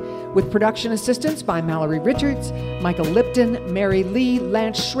Hensley, with production assistance by Mallory Richards, Michael Lipton, Mary Lee,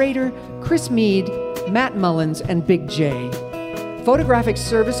 Lance Schrader, Chris Mead, Matt Mullins, and Big J. Photographic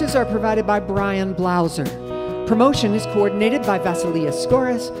services are provided by Brian Blauser. Promotion is coordinated by Vasilia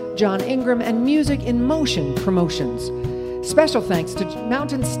Skoras, John Ingram, and Music in Motion Promotions. Special thanks to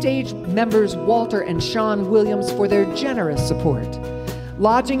Mountain Stage members Walter and Sean Williams for their generous support.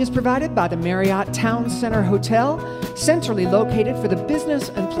 Lodging is provided by the Marriott Town Center Hotel, centrally located for the business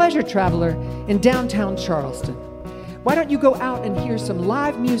and pleasure traveler in downtown Charleston. Why don't you go out and hear some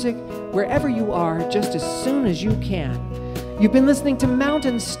live music wherever you are just as soon as you can? You've been listening to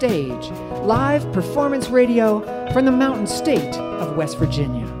Mountain Stage, live performance radio from the Mountain State of West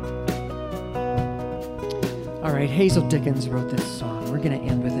Virginia. All right, Hazel Dickens wrote this song. We're going to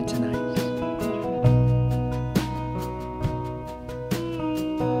end with it tonight.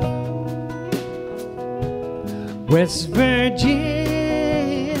 West Virginia,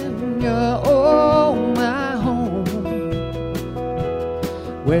 oh my home.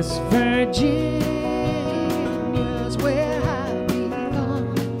 West Virginia's where I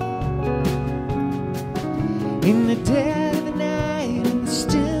belong. In the dead of the night, in the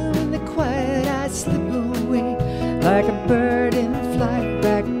still and the quiet, I slip away like a bird in flight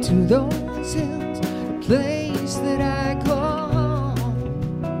back to those hills, a place that I call home.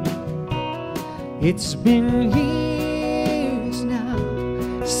 It's been years now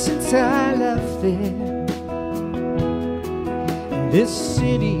since I left there. And this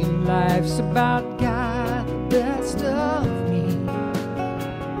city life's about got the best of me.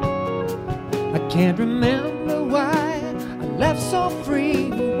 I can't remember why I left so free,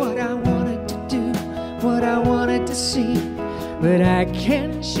 what I wanted to do, what I wanted to see, but I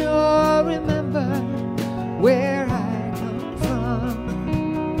can sure remember where I come from.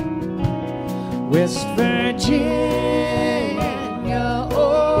 West Virginia,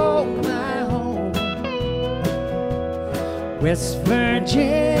 oh my home. West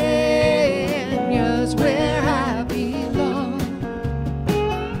Virginia's where I belong.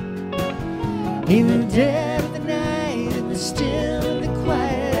 In the dead of the night, in the still and the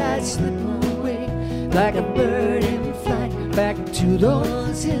quiet, I slip away like a bird in flight back to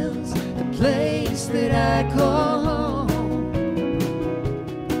those hills, the place that I call home.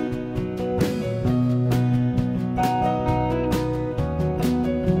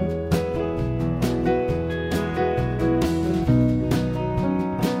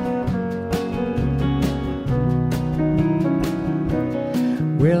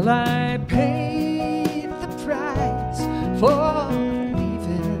 Well, I pay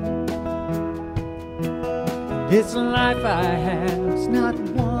This life I have's not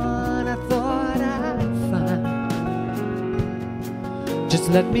one I thought I'd find. Just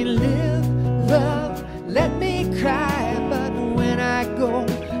let me live, love, let me cry. But when I go,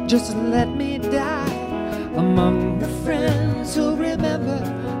 just let me die among the friends who remember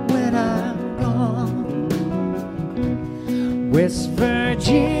when I'm gone. West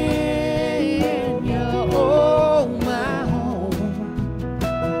Virginia, oh my home.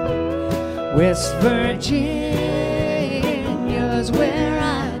 West Virginia's where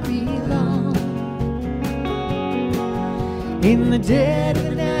I belong. In the dead of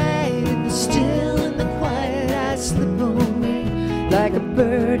the night, in the still and the quiet, I slip away like a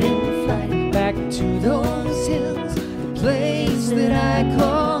bird in flight back to those hills, the place that I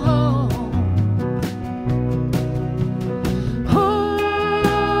call home.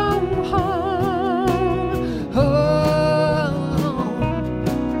 Home, home, home.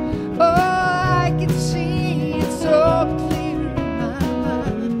 Oh, I can see it so clear in my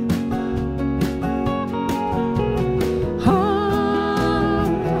mind.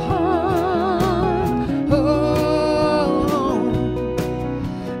 Home, home, home.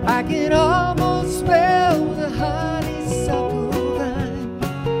 I can almost smell the honeysuckle vines.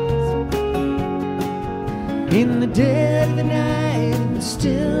 In the dead of the night, in the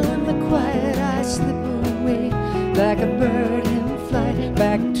still and the quiet, I slip away like a bird in flight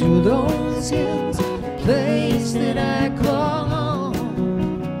back to those hills, the place that I call home.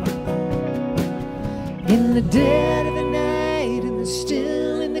 In the dead of the night, in the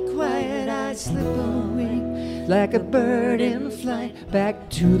still and the quiet, I slip away like a bird in flight back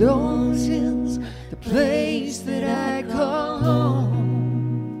to those hills, the place that I call home.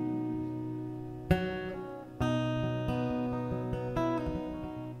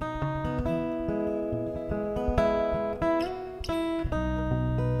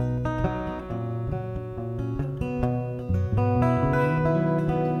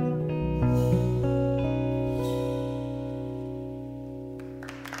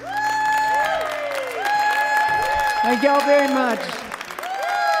 Thank y'all very much.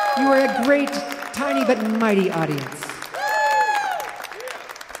 You are a great, tiny but mighty audience.